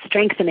that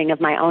strengthening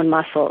of my own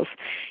muscles,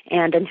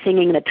 and then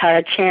singing the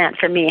Tara chant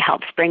for me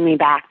helps bring me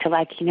back to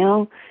like,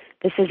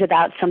 this is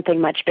about something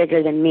much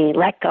bigger than me.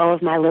 Let go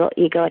of my little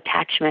ego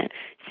attachment.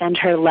 Send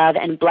her love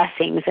and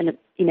blessings. And,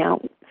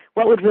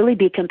 what would really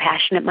be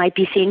compassionate might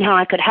be seeing how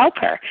I could help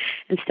her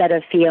instead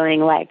of feeling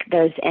like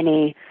there's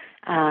any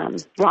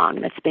wrong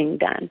that's being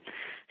done.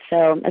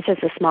 So it's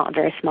just a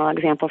very small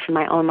example from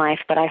my own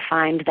life, but I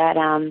find that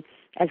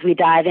as we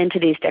dive into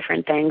these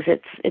different things,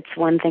 it's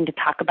one thing to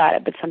talk about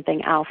it, but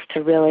something else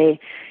to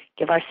really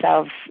give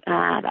ourselves the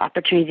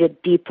opportunity to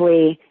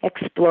deeply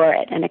explore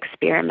it and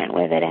experiment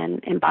with it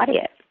and embody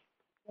it.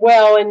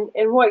 Well,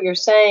 and what you're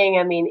saying,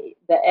 I mean,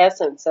 the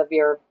essence of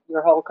your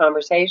whole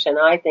conversation,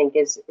 I think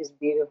is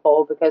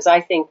beautiful, because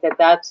I think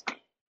that's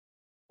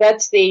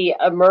the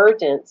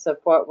emergence of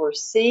what we're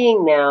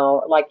seeing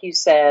now. Like you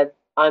said,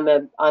 I'm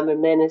a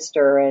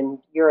minister and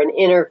you're an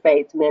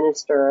interfaith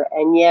minister,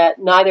 and yet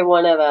neither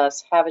one of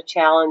us have a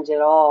challenge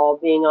at all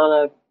being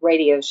on a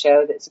radio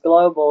show that's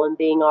global and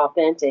being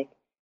authentic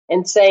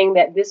and saying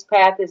that this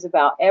path is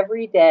about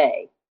every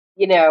day,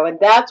 and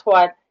that's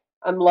what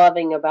I'm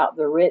loving about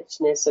the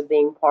richness of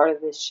being part of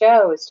this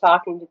show, is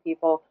talking to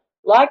people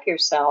like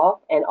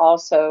yourself and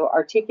also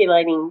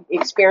articulating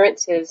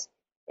experiences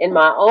in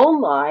my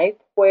own life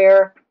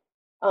where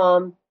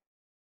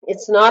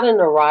it's not an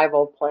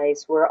arrival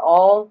place. We're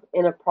all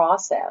in a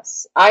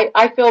process.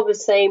 I feel the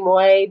same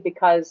way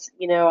because,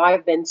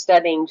 I've been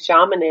studying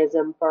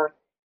shamanism for,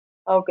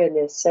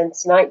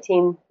 since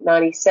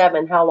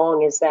 1997. How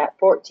long is that?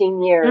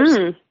 14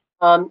 years.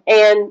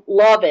 And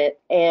love it.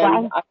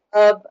 And wow. I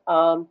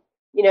love,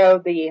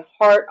 the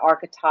heart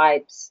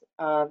archetypes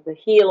of the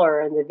healer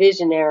and the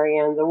visionary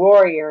and the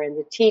warrior and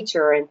the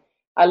teacher. And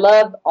I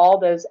love all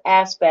those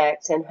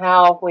aspects, and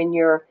how when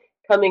you're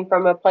coming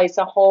from a place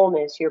of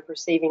wholeness, you're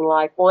perceiving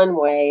life one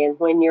way. And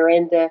when you're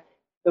into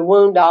the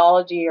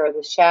woundology or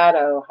the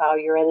shadow, how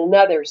you're in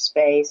another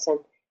space, and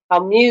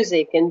how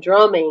music and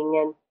drumming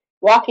and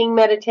walking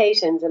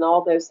meditations and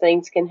all those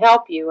things can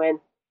help you. And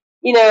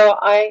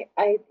I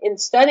in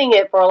studying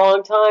it for a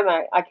long time,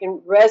 I can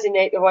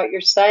resonate to what you're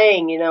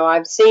saying.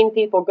 I've seen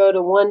people go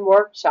to one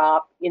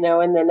workshop,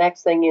 and the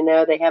next thing you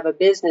know, they have a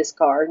business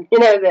card,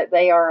 that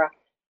they are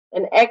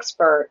an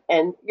expert.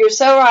 And you're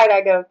so right.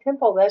 I go,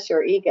 Temple, that's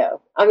your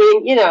ego.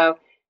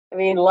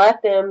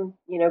 Let them,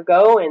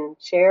 go and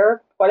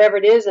share whatever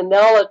it is, and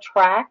they'll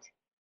attract,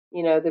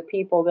 the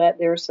people that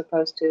they're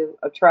supposed to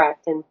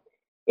attract. And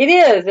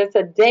it's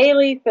a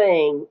daily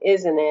thing,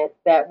 isn't it?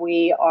 That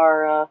we're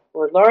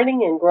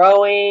learning and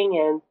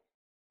growing,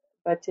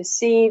 but to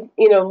see,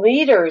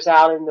 leaders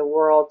out in the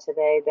world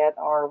today that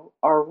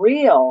are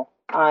real,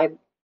 I'm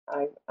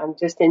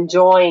just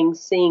enjoying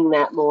seeing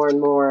that more and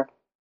more.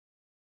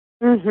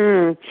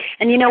 Mm-hmm.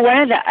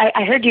 And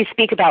I heard you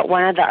speak about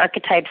one of the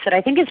archetypes that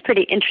I think is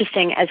pretty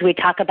interesting as we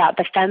talk about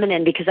the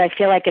feminine, because I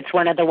feel like it's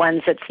one of the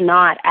ones that's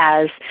not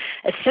as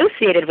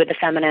associated with the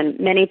feminine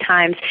many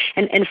times.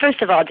 And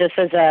first of all, just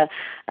as a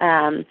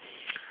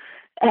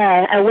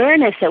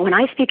awareness that when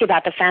I speak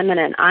about the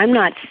feminine, I'm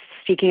not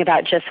speaking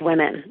about just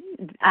women.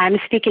 I'm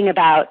speaking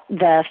about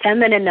the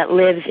feminine that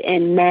lives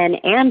in men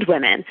and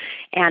women,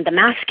 and the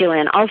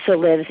masculine also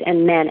lives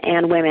in men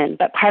and women.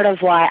 But part of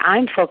why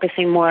I'm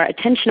focusing more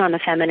attention on the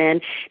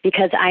feminine,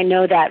 because I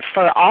know that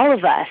for all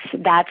of us,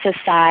 that's a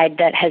side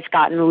that has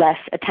gotten less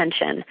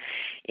attention.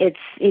 It's,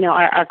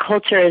 our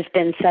culture has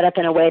been set up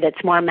in a way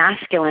that's more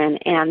masculine,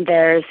 and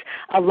there's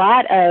a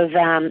lot of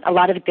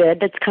good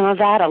that's come of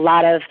that, a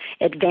lot of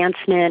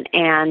advancement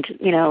and,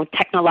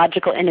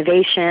 technological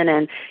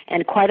innovation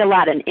and quite a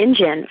lot, an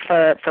engine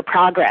for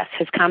progress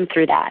has come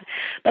through that.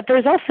 But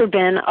there's also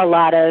been a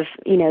lot of,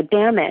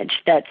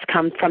 damage that's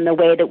come from the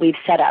way that we've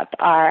set up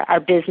our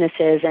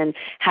businesses and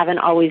haven't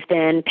always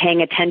been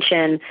paying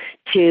attention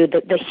to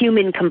the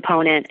human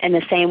component in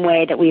the same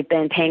way that we've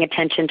been paying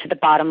attention to the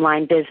bottom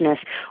line business,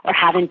 or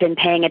haven't been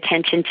paying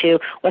attention to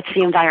what's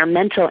the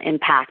environmental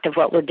impact of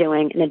what we're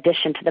doing in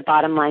addition to the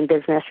bottom line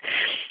business.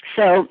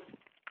 So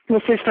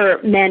this is for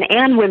men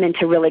and women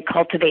to really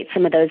cultivate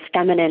some of those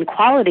feminine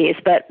qualities.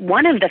 But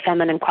one of the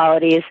feminine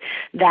qualities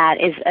that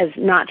is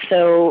not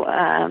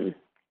so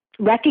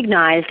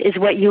recognized is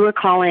what you were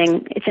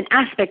calling, it's an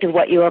aspect of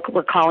what you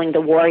were calling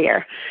the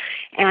warrior.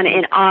 And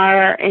in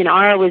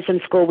our wisdom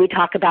school, we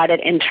talk about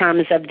it in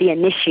terms of the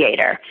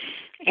initiator.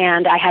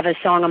 And I have a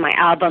song on my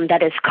album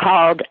that is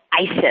called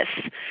Isis.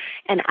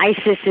 And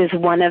Isis is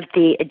one of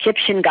the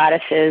Egyptian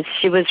goddesses.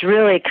 She was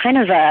really kind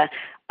of a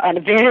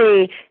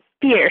very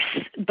fierce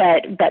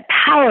but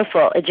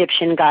powerful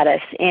Egyptian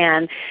goddess.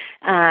 And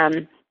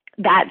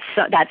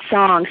that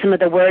song, some of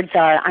the words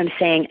are, I'm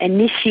saying,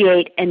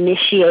 initiate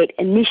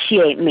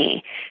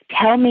me.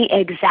 Tell me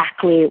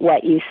exactly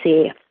what you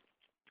see.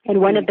 And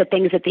one of the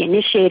things that the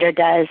initiator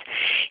does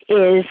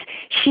is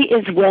she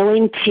is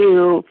willing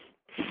to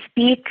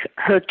speak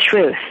her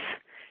truth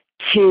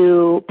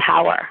to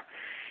power.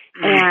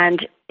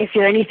 And if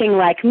you're anything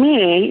like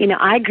me,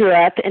 I grew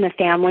up in a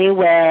family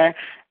where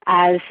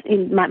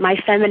my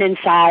feminine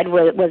side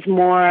was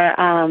more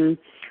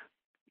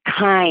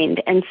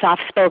kind and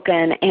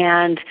soft-spoken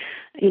and,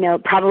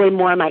 probably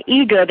more my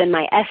ego than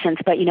my essence,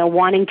 but,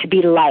 wanting to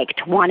be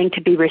liked, wanting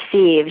to be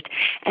received.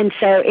 And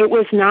so it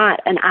was not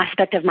an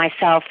aspect of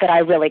myself that I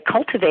really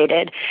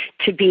cultivated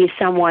to be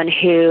someone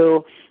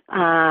who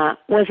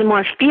was a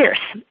more fierce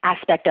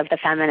aspect of the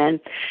feminine.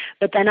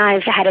 But then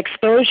I've had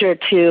exposure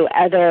to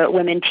other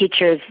women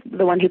teachers.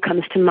 The one who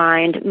comes to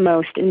mind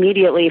most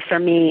immediately for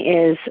me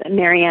is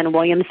Marianne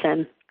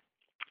Williamson.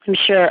 I'm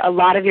sure a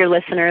lot of your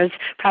listeners,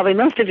 probably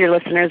most of your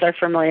listeners, are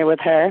familiar with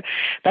her,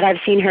 but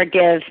I've seen her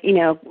give,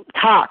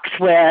 talks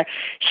where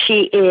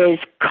she is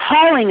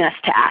calling us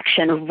to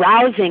action,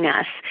 rousing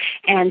us,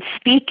 and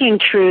speaking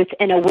truth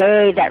in a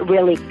way that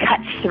really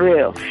cuts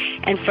through.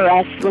 And for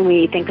us, when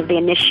we think of the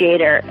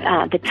initiator,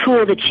 the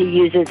tool that she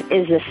uses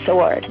is a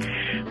sword.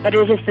 But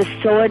it is the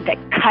sword that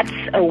cuts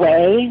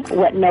away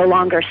what no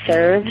longer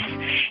serves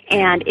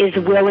and is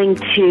willing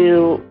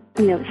to,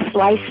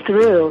 slice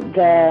through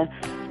the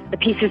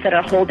pieces that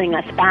are holding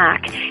us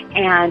back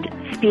and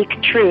speak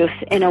truth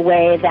in a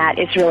way that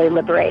is really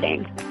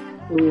liberating.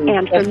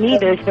 And for me,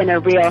 there's been a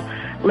real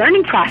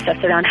learning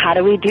process around how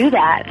do we do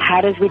that? How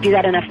does we do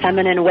that in a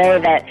feminine way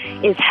that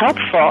is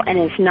helpful and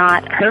is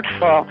not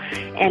hurtful?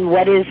 And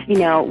what is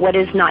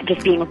not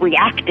just being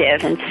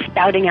reactive and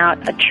spouting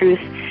out a truth,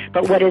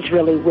 but what is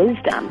really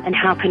wisdom? And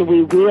how can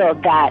we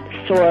wield that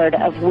sword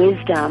of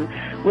wisdom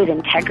with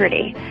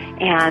integrity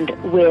and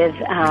with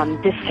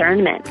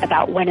discernment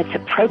about when it's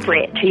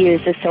appropriate to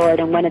use the sword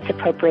and when it's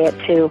appropriate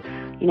to,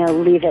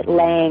 leave it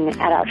laying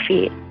at our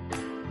feet.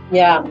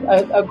 Yeah,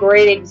 a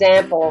great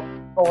example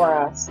for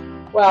us.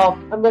 Well,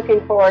 I'm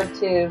looking forward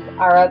to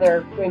our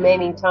other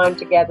remaining time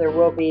together.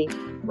 We'll be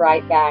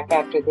right back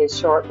after this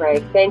short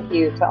break. Thank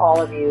you to all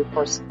of you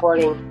for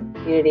supporting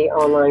Unity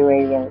Online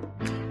Radio.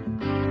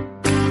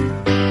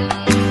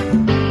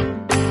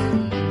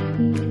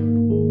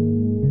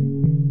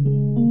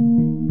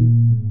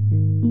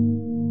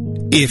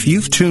 If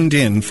you've tuned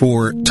in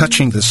for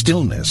Touching the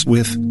Stillness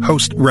with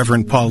host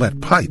Reverend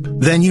Paulette Pipe,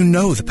 then you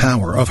know the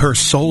power of her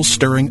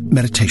soul-stirring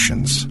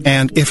meditations.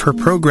 And if her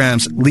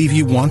programs leave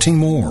you wanting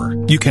more,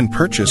 you can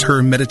purchase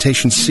her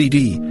meditation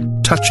CD,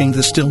 Touching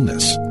the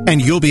Stillness,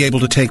 and you'll be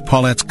able to take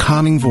Paulette's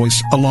calming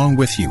voice along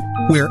with you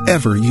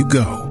wherever you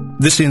go.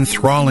 This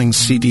enthralling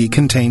CD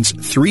contains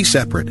 3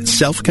 separate,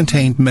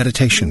 self-contained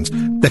meditations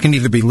that can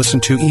either be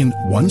listened to in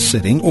one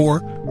sitting or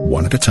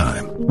one at a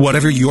time.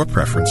 Whatever your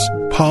preference,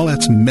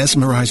 Paulette's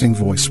mesmerizing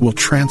voice will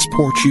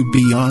transport you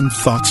beyond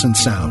thoughts and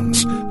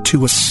sounds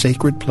to a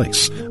sacred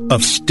place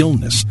of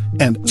stillness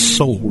and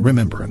soul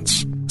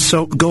remembrance.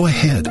 So go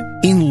ahead,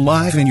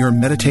 enliven your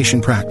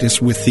meditation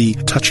practice with the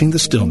Touching the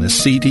Stillness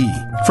CD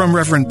from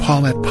Reverend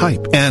Paulette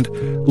Pipe and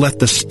let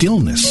the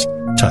stillness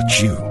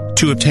touch you.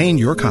 To obtain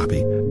your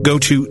copy, go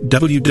to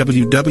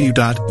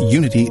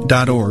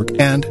www.unity.org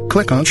and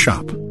click on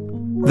Shop.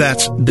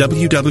 That's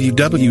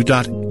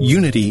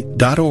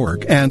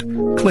www.unity.org and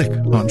click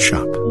on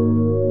Shop.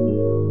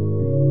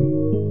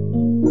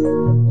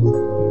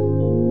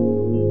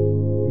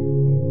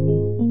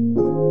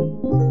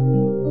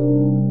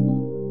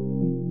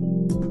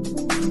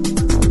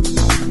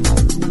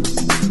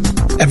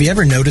 Have you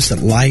ever noticed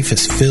that life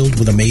is filled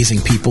with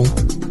amazing people?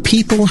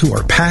 People who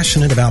are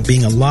passionate about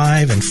being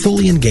alive and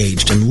fully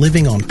engaged in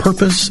living on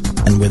purpose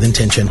and with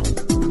intention.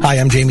 Hi,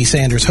 I'm Jamie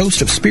Sanders,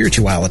 host of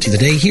Spirituality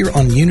Today here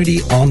on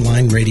Unity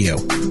Online Radio.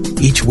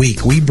 Each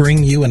week, we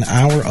bring you an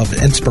hour of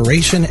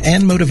inspiration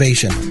and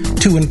motivation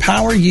to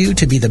empower you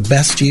to be the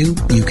best you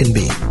can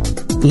be.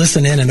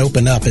 Listen in and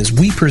open up as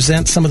we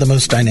present some of the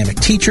most dynamic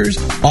teachers,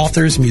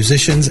 authors,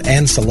 musicians,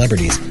 and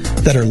celebrities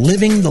that are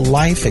living the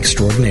life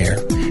extraordinaire.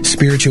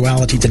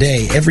 Spirituality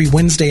Today, every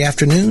Wednesday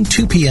afternoon,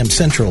 2 p.m.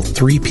 Central,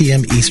 3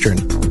 p.m. Eastern,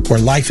 where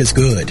life is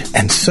good,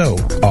 and so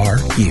are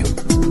you.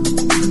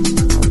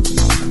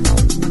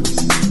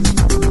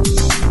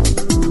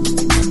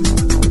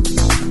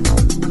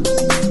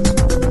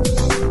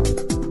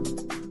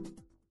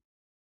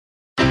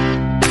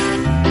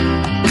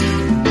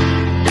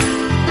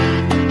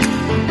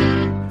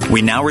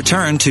 We now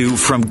return to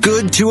From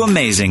Good to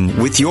Amazing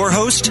with your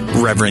host,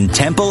 Reverend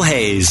Temple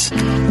Hayes.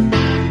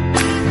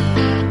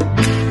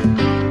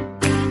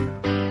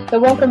 So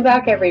welcome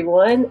back,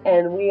 everyone,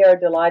 and we are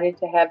delighted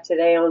to have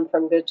today on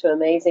From Good to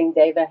Amazing,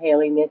 Devaa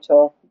Haley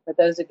Mitchell. For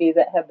those of you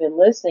that have been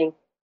listening,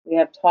 we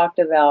have talked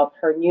about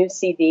her new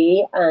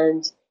CD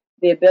and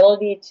the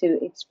ability to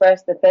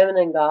express the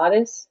feminine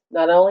goddess,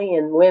 not only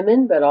in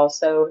women, but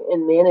also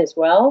in men as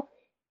well.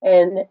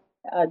 And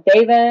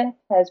Devaa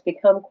has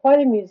become quite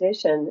a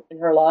musician in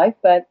her life,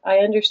 but I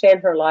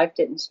understand her life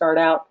didn't start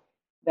out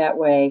that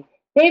way.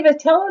 Devaa,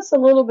 tell us a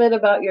little bit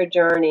about your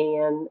journey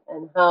and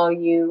how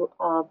you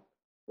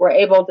were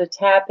able to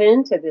tap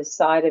into this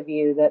side of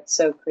you that's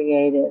so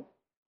creative.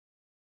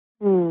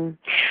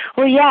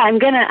 Well, yeah, I'm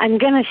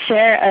gonna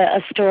share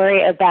a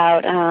story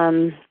about.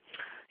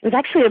 It was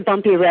actually a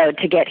bumpy road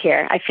to get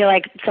here. I feel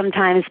like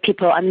sometimes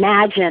people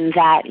imagine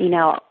that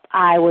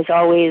I was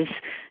always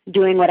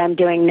doing what I'm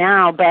doing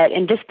now, but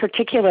in this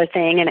particular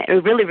thing, and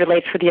it really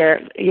relates with your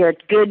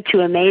good to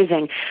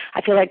amazing,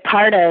 I feel like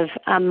part of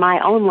my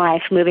own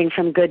life moving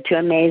from good to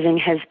amazing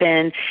has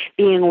been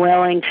being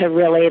willing to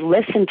really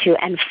listen to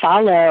and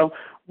follow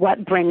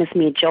what brings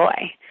me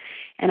joy.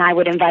 And I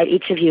would invite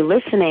each of you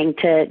listening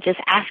to just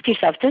ask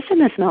yourself, just in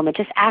this moment,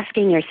 just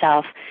asking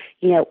yourself,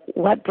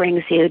 what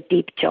brings you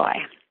deep joy?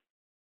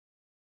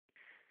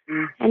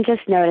 And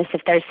just notice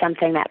if there's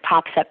something that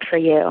pops up for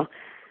you.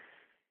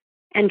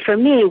 And for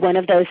me, one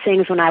of those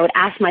things when I would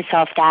ask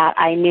myself that,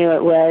 I knew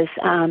it was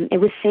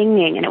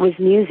singing and it was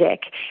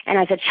music. And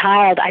as a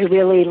child, I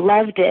really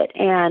loved it.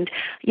 And,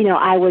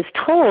 I was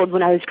told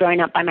when I was growing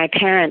up by my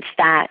parents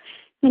that,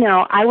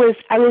 I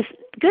was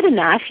good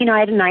enough. I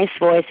had a nice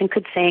voice and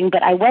could sing,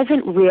 but I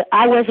wasn't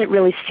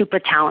really super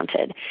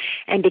talented.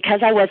 And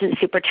because I wasn't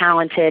super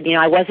talented,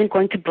 I wasn't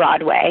going to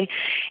Broadway,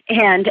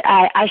 and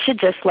I should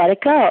just let it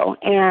go.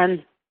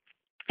 And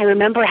I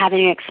remember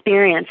having an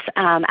experience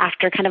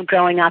after kind of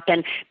growing up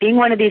and being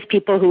one of these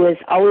people who was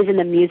always in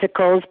the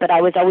musicals, but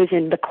I was always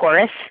in the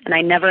chorus, and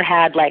I never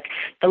had like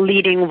the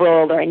leading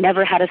role, or I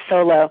never had a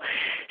solo.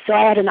 So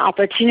I had an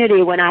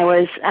opportunity when I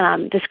was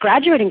just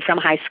graduating from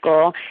high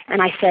school,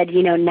 and I said,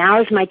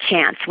 now is my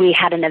chance. We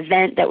had an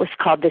event that was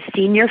called the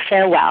Senior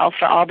Farewell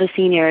for all the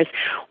seniors,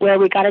 where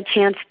we got a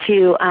chance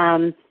to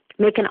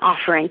make an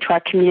offering to our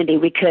community.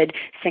 We could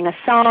sing a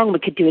song, we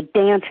could do a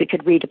dance, we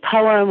could read a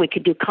poem, we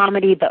could do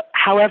comedy, but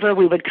however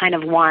we would kind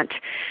of want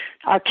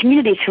our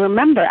community to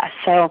remember us.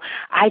 So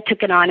I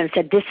took it on and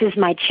said, this is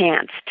my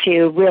chance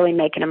to really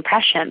make an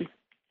impression.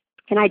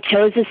 And I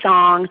chose a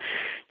song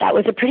that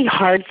was a pretty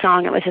hard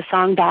song. It was a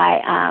song by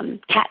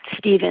Cat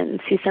Stevens,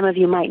 who some of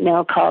you might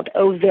know, called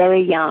Oh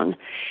Very Young.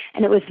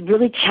 And it was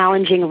really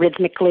challenging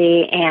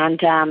rhythmically,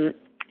 and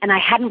I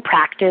hadn't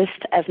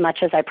practiced as much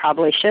as I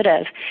probably should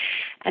have.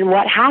 And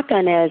what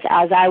happened is,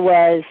 as I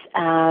was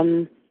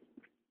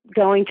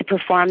going to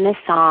perform this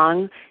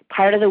song,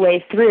 part of the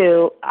way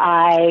through,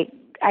 I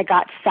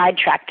got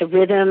sidetracked. The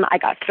rhythm, I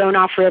got thrown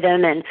off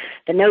rhythm, and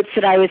the notes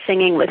that I was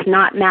singing was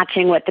not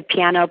matching what the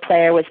piano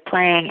player was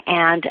playing.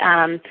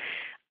 And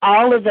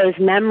all of those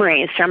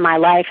memories from my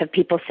life of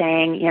people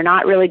saying, you're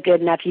not really good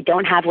enough, you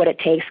don't have what it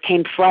takes,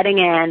 came flooding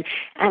in.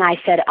 And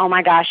I said, oh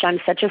my gosh, I'm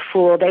such a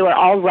fool. They were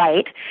all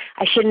right.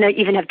 I shouldn't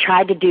even have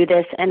tried to do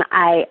this. And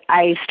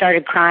I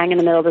started crying in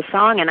the middle of the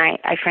song, and I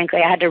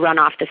frankly, I had to run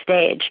off the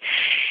stage.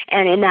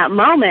 And in that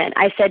moment,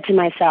 I said to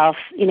myself,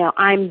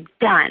 I'm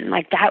done.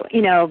 Like that,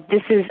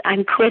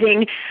 I'm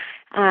quitting.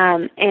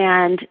 And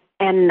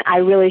I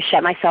really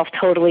shut myself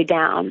totally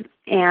down.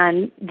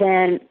 And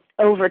then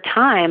over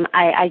time,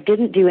 I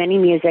didn't do any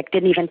music,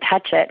 didn't even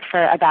touch it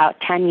for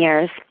about 10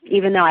 years,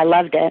 even though I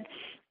loved it.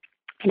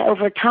 And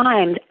over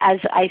time, as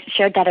I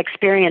shared that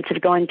experience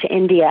of going to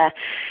India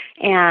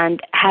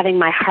and having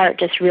my heart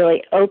just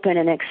really open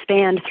and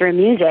expand through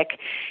music,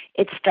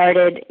 it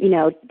started,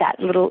 that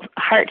little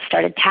heart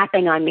started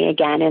tapping on me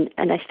again.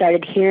 And I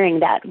started hearing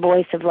that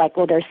voice of like,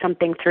 well, there's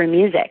something through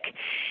music.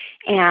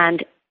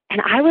 And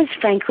I was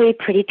frankly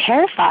pretty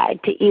terrified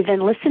to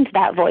even listen to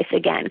that voice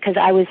again, because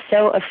I was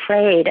so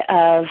afraid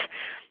of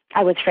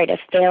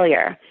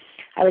failure.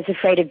 I was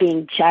afraid of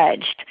being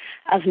judged,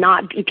 of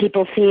not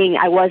people seeing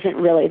I wasn't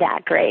really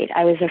that great.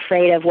 I was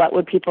afraid of what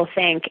would people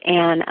think.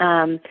 And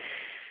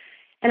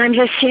I'm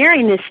just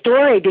sharing this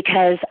story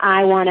because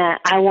I wanna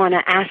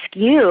ask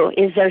you,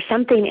 is there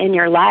something in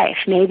your life,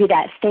 maybe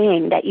that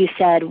thing that you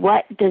said,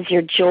 what does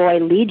your joy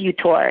lead you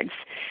towards?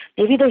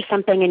 Maybe there's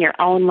something in your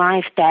own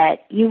life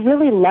that you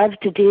really love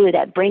to do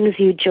that brings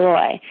you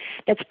joy,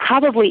 that's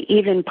probably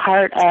even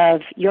part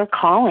of your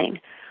calling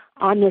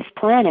on this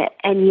planet,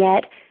 and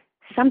yet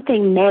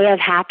something may have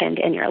happened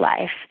in your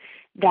life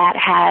that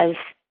has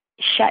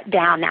shut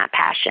down that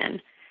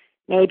passion.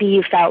 Maybe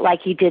you felt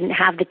like you didn't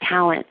have the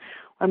talent,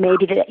 or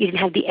maybe that you didn't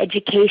have the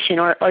education,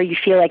 or you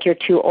feel like you're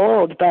too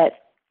old. But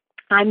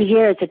I'm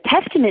here as a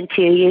testament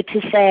to you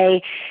to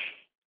say,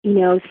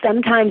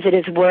 sometimes it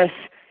is worth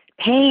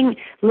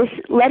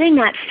letting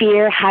that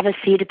fear have a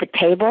seat at the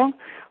table,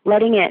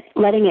 letting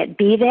it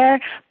be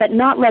there, but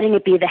not letting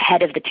it be the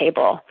head of the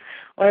table.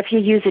 Or if you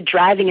use a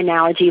driving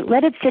analogy,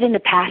 let it sit in the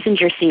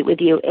passenger seat with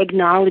you,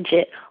 acknowledge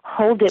it,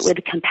 hold it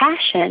with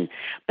compassion,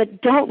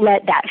 but don't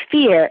let that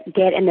fear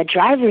get in the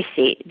driver's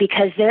seat,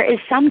 because there is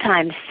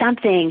sometimes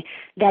something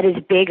that is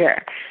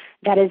bigger,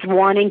 that is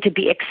wanting to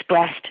be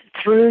expressed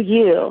through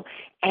you,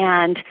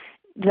 and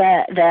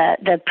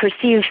the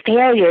perceived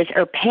failures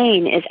or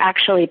pain is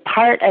actually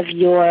part of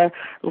your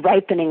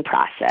ripening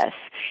process.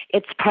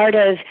 It's part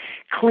of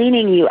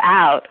cleaning you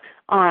out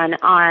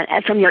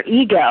from your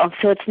ego.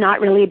 So it's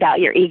not really about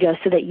your ego,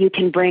 so that you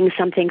can bring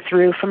something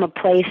through from a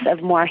place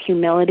of more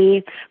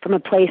humility, from a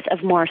place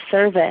of more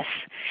service.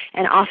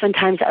 And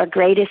oftentimes our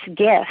greatest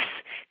gifts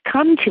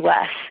come to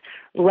us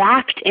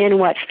wrapped in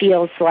what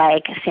feels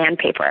like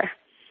sandpaper.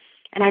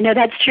 And I know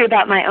that's true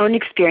about my own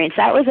experience.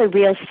 That was a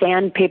real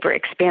sandpaper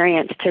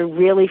experience to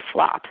really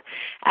flop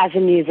as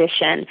a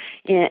musician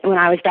when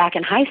I was back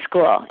in high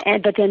school.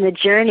 But then the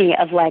journey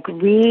of like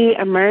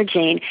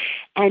re-emerging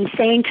and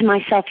saying to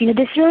myself,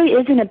 this really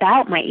isn't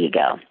about my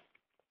ego.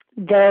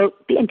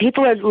 And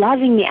people are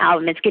loving the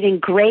album. It's getting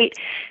great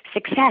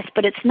success,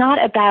 but it's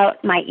not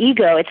about my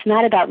ego. It's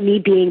not about me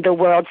being the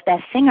world's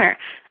best singer.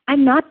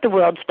 I'm not the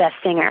world's best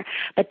singer,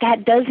 but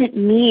that doesn't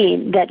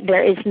mean that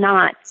there is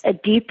not a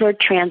deeper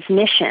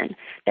transmission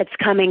that's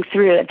coming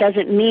through. It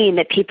doesn't mean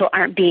that people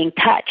aren't being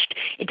touched.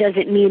 It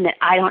doesn't mean that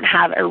I don't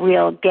have a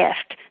real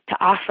gift to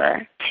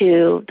offer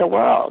to the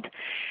world.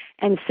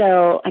 And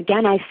so,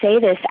 again, I say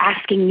this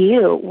asking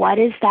you, what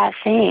is that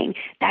thing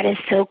that is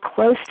so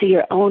close to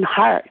your own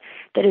heart,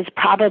 that is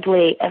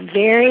probably a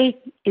very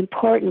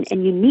important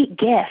and unique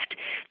gift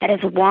that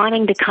is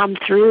wanting to come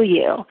through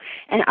you?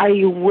 And are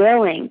you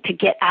willing to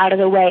get out of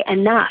the way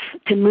enough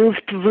to move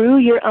through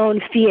your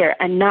own fear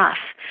enough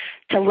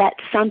to let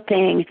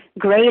something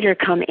greater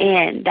come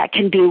in that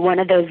can be one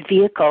of those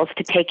vehicles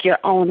to take your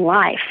own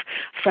life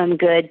from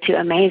good to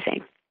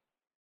amazing?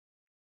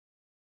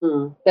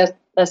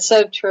 That's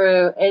so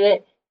true.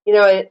 And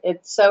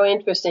it's so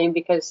interesting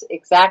because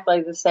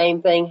exactly the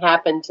same thing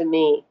happened to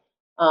me.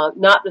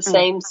 Not the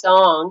same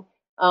song,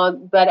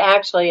 but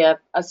actually a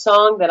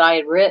song that I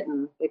had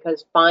written,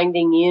 because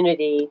finding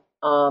unity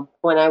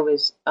when I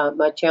was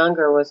much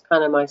younger was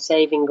kind of my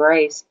saving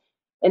grace.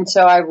 And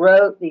so I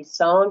wrote these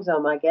songs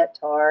on my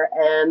guitar,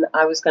 and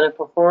I was going to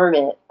perform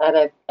it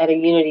at a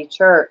Unity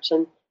church.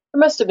 And there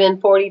must have been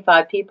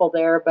 45 people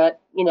there, but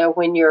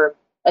when you're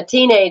a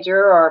teenager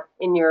or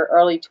in your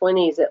early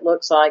 20s, it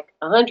looks like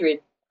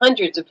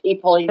hundreds of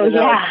people, even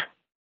though,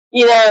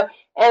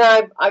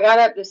 and I got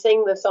up to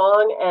sing the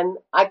song, and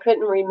I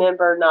couldn't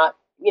remember not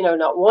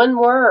one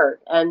word.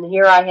 And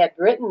here I had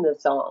written the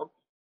song.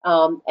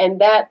 And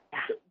that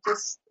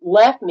just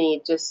left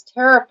me just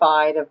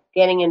terrified of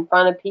getting in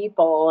front of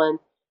people.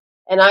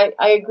 And I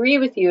agree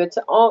with you. It's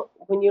all,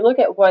 when you look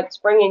at what's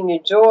bringing you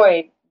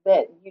joy,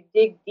 that you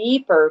dig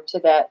deeper to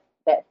that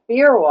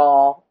fear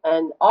wall.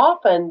 And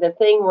often the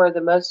thing we're the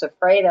most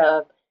afraid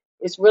of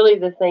is really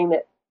the thing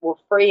that will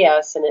free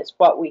us. And it's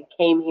what we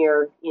came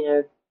here,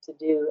 to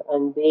do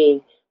and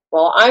be.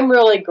 Well, I'm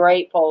really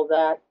grateful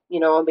that,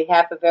 on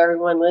behalf of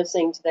everyone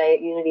listening today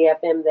at Unity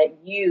FM, that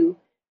you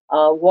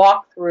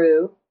walked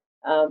through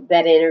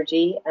that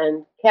energy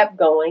and kept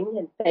going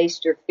and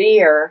faced your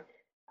fear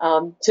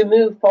to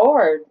move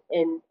forward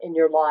in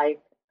your life,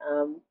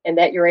 and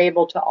that you're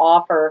able to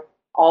offer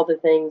all the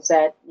things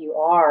that you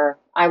are.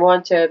 I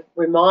want to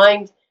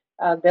remind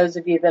those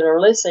of you that are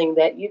listening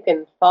that you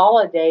can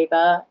follow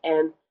Devaa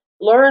and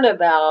learn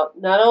about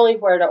not only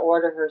where to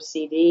order her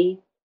CD,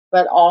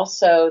 but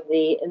also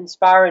the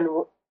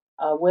Inspiring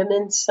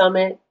Women's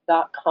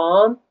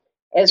Summit.com,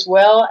 as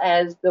well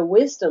as the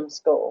Wisdom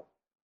School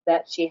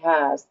that she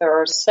has.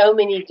 There are so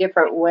many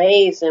different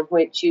ways in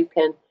which you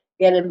can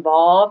get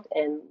involved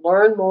and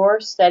learn more,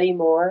 study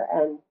more,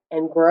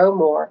 and grow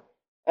more.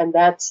 And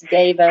that's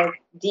Devaa,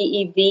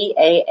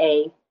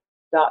 Devaa.com,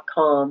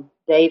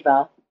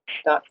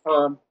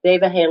 Devaa.com,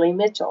 Devaa Haley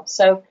Mitchell.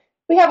 So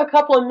we have a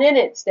couple of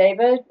minutes,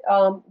 David.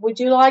 Would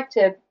you like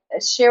to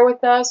share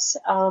with us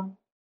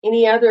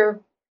any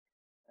other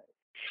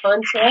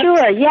concepts?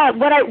 Sure. Yeah.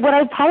 What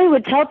I probably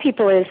would tell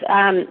people is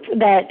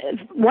that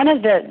one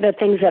of the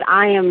things that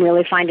I am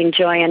really finding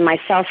joy in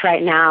myself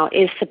right now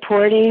is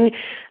supporting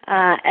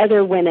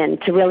other women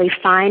to really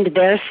find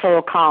their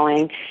soul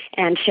calling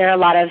and share a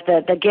lot of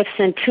the gifts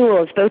and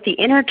tools, both the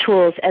inner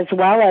tools as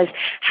well as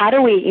how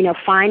do we,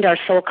 find our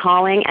soul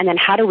calling, and then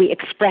how do we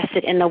express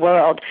it in the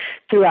world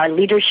through our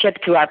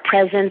leadership, through our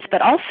presence,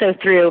 but also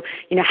through,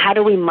 how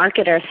do we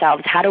market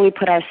ourselves? How do we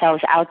put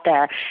ourselves out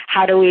there?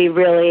 How do we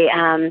really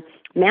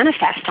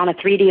manifest on a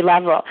 3D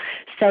level?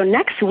 So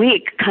next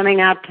week, coming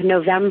up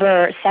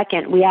November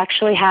 2nd, we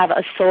actually have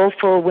a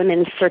Soulful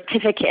Women's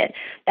Certificate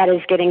that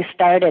is getting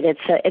started. It's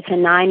a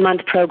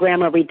 9-month program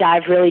where we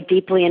dive really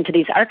deeply into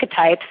these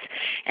archetypes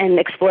and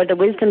explore the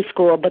wisdom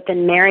school, but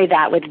then marry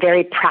that with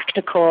very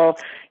practical,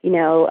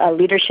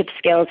 leadership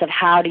skills of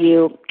how do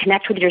you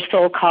connect with your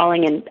soul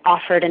calling and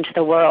offer it into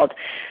the world.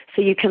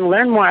 So you can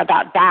learn more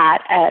about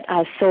that at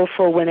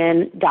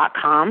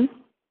soulfulwomen.com.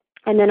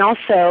 And then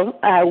also,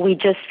 we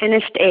just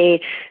finished a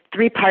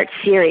 3-part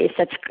series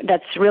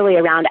that's really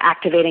around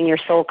activating your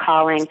soul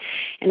calling,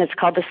 and it's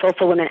called the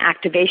Soulful Women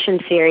Activation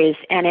Series,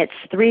 and it's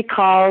 3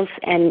 calls,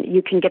 and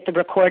you can get the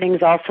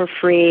recordings all for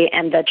free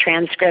and the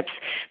transcripts.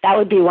 That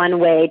would be one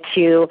way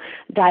to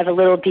dive a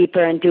little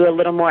deeper and do a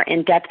little more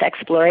in-depth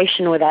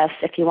exploration with us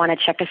if you want to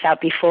check us out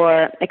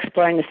before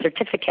exploring the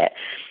certificate.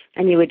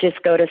 And you would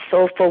just go to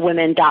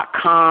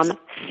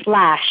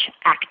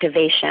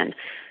soulfulwomen.com/activation.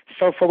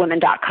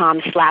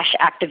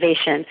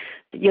 soulfulwomen.com/activation.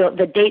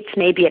 The dates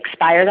may be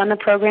expired on the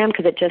program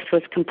because it just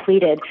was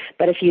completed,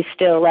 but if you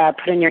still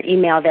put in your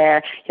email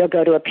there, you'll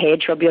go to a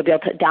page where you'll be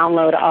able to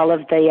download all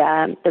of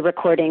the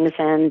recordings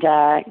and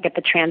get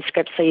the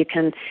transcripts so you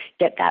can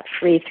get that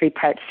free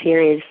 3-part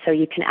series so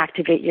you can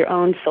activate your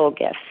own soul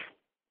gifts.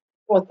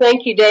 Well,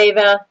 thank you,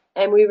 Devaa,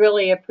 and we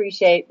really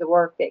appreciate the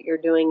work that you're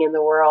doing in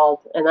the world.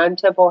 And I'm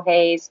Temple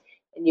Hayes,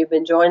 and you've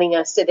been joining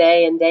us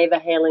today, and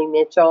Devaa Haley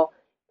Mitchell.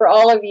 For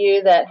all of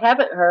you that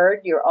haven't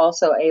heard, you're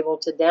also able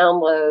to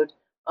download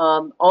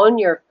on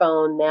your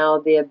phone now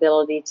the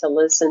ability to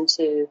listen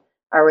to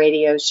our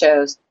radio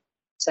shows.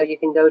 So you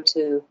can go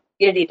to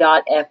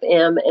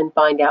unity.fm and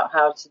find out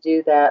how to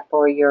do that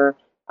for your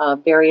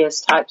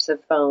various types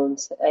of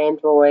phones,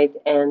 Android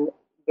and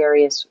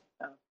various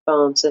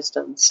phone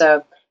systems.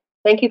 So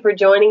thank you for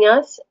joining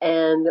us,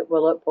 and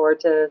we'll look forward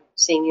to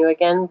seeing you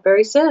again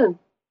very soon.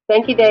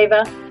 Thank you,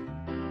 Devaa.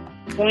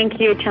 Thank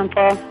you,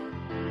 Temple.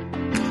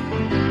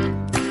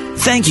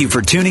 Thank you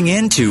for tuning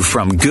in to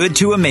From Good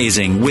to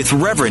Amazing with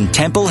Reverend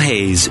Temple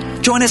Hayes.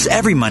 Join us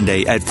every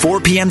Monday at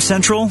 4 p.m.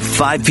 Central,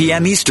 5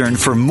 p.m. Eastern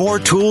for more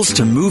tools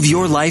to move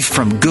your life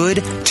from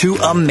good to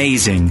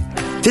amazing.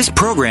 This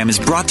program is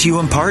brought to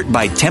you in part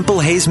by Temple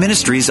Hayes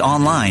Ministries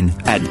online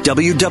at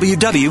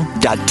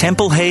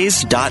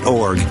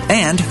www.templehays.org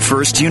and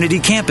First Unity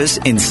Campus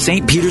in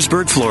St.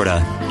 Petersburg,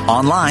 Florida.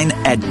 Online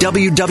at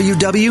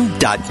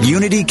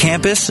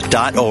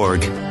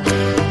www.unitycampus.org.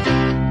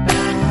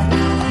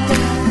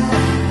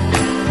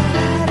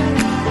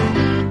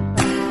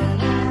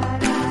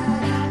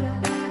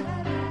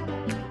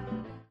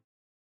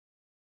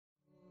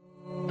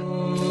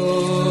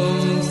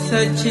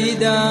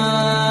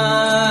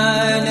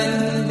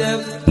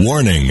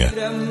 Warning.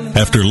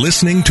 After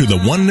listening to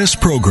the Oneness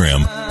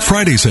program,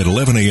 Fridays at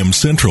 11 a.m.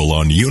 Central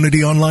on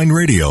Unity Online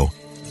Radio,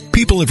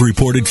 people have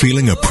reported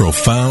feeling a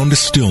profound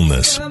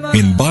stillness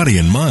in body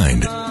and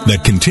mind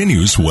that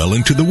continues well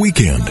into the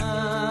weekend.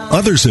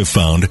 Others have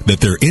found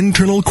that their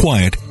internal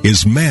quiet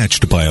is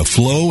matched by a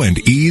flow and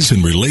ease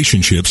in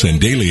relationships and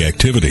daily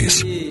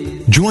activities.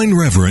 Join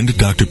Reverend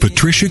Dr.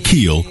 Patricia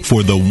Keel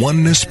for the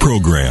Oneness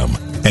program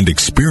and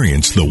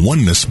experience the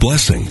Oneness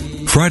blessing.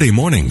 Friday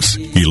mornings,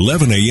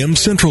 11 a.m.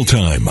 Central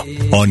Time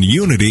on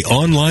Unity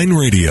Online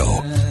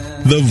Radio,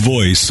 the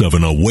voice of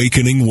an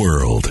awakening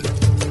world.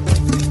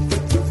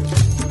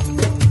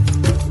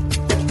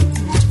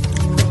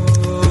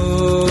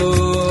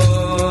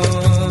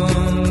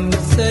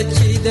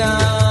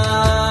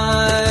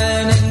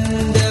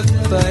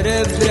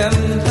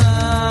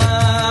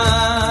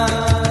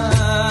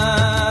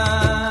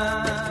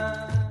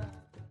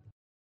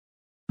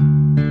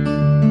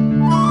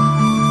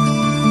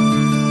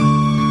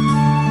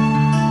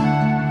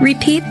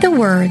 Repeat the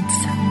words,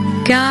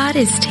 God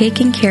is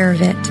taking care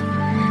of it,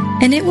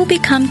 and it will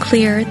become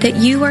clear that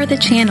you are the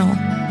channel,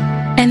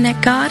 and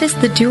that God is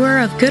the doer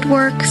of good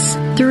works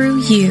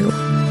through you.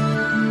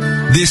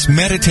 This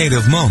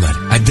meditative moment,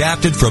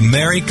 adapted from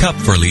Mary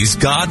Kupferle's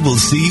God Will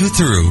See You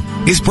Through,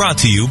 is brought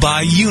to you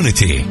by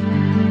Unity.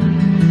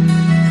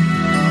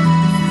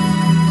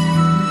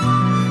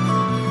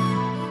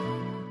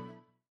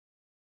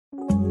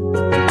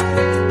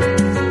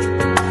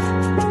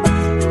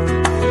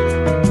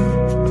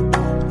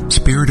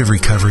 Spirit of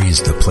Recovery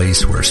is the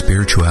place where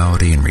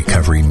spirituality and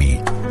recovery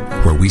meet,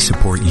 where we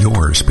support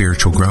your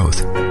spiritual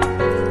growth.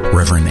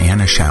 Reverend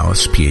Anna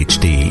Schaus,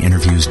 Ph.D.,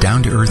 interviews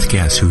down-to-earth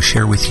guests who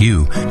share with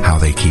you how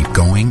they keep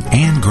going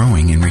and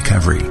growing in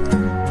recovery.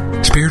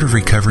 Spirit of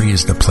Recovery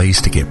is the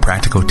place to get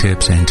practical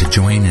tips and to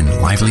join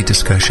in lively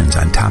discussions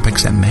on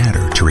topics that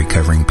matter to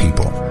recovering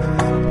people.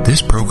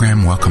 This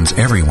program welcomes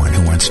everyone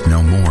who wants to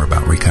know more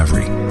about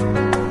recovery.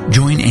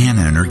 Join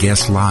Anna and her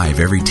guests live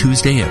every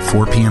Tuesday at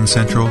 4 p.m.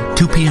 Central,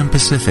 2 p.m.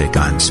 Pacific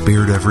on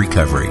Spirit of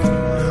Recovery,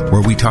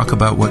 where we talk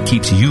about what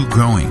keeps you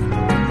growing,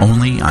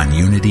 only on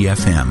Unity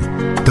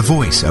FM, the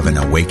voice of an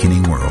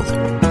awakening world.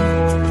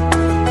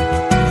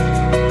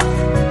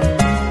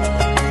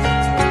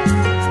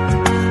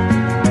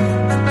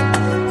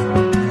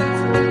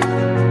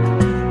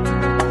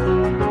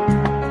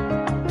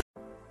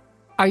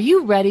 Are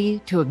you ready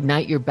to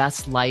ignite your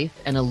best life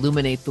and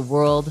illuminate the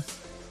world?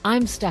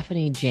 I'm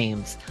Stephanie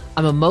James.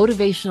 I'm a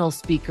motivational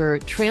speaker,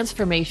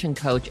 transformation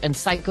coach, and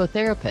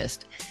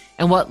psychotherapist.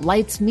 And what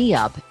lights me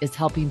up is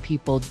helping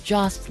people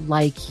just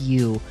like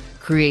you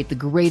create the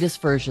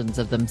greatest versions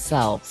of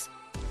themselves.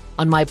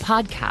 On my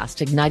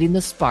podcast, Igniting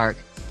the Spark,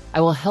 I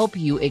will help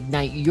you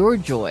ignite your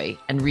joy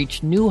and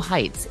reach new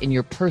heights in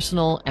your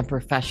personal and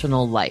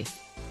professional life.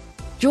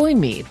 Join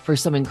me for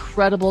some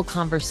incredible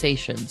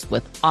conversations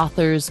with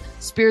authors,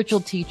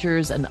 spiritual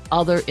teachers, and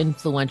other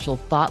influential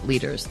thought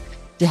leaders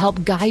to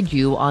help guide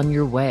you on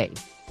your way.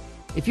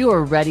 If you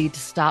are ready to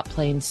stop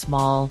playing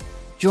small,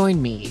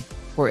 join me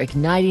for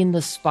Igniting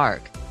the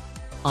Spark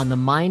on the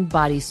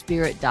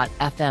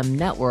mindbodyspirit.fm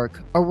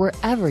network or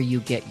wherever you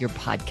get your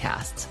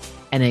podcasts,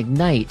 and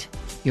ignite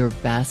your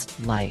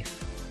best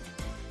life.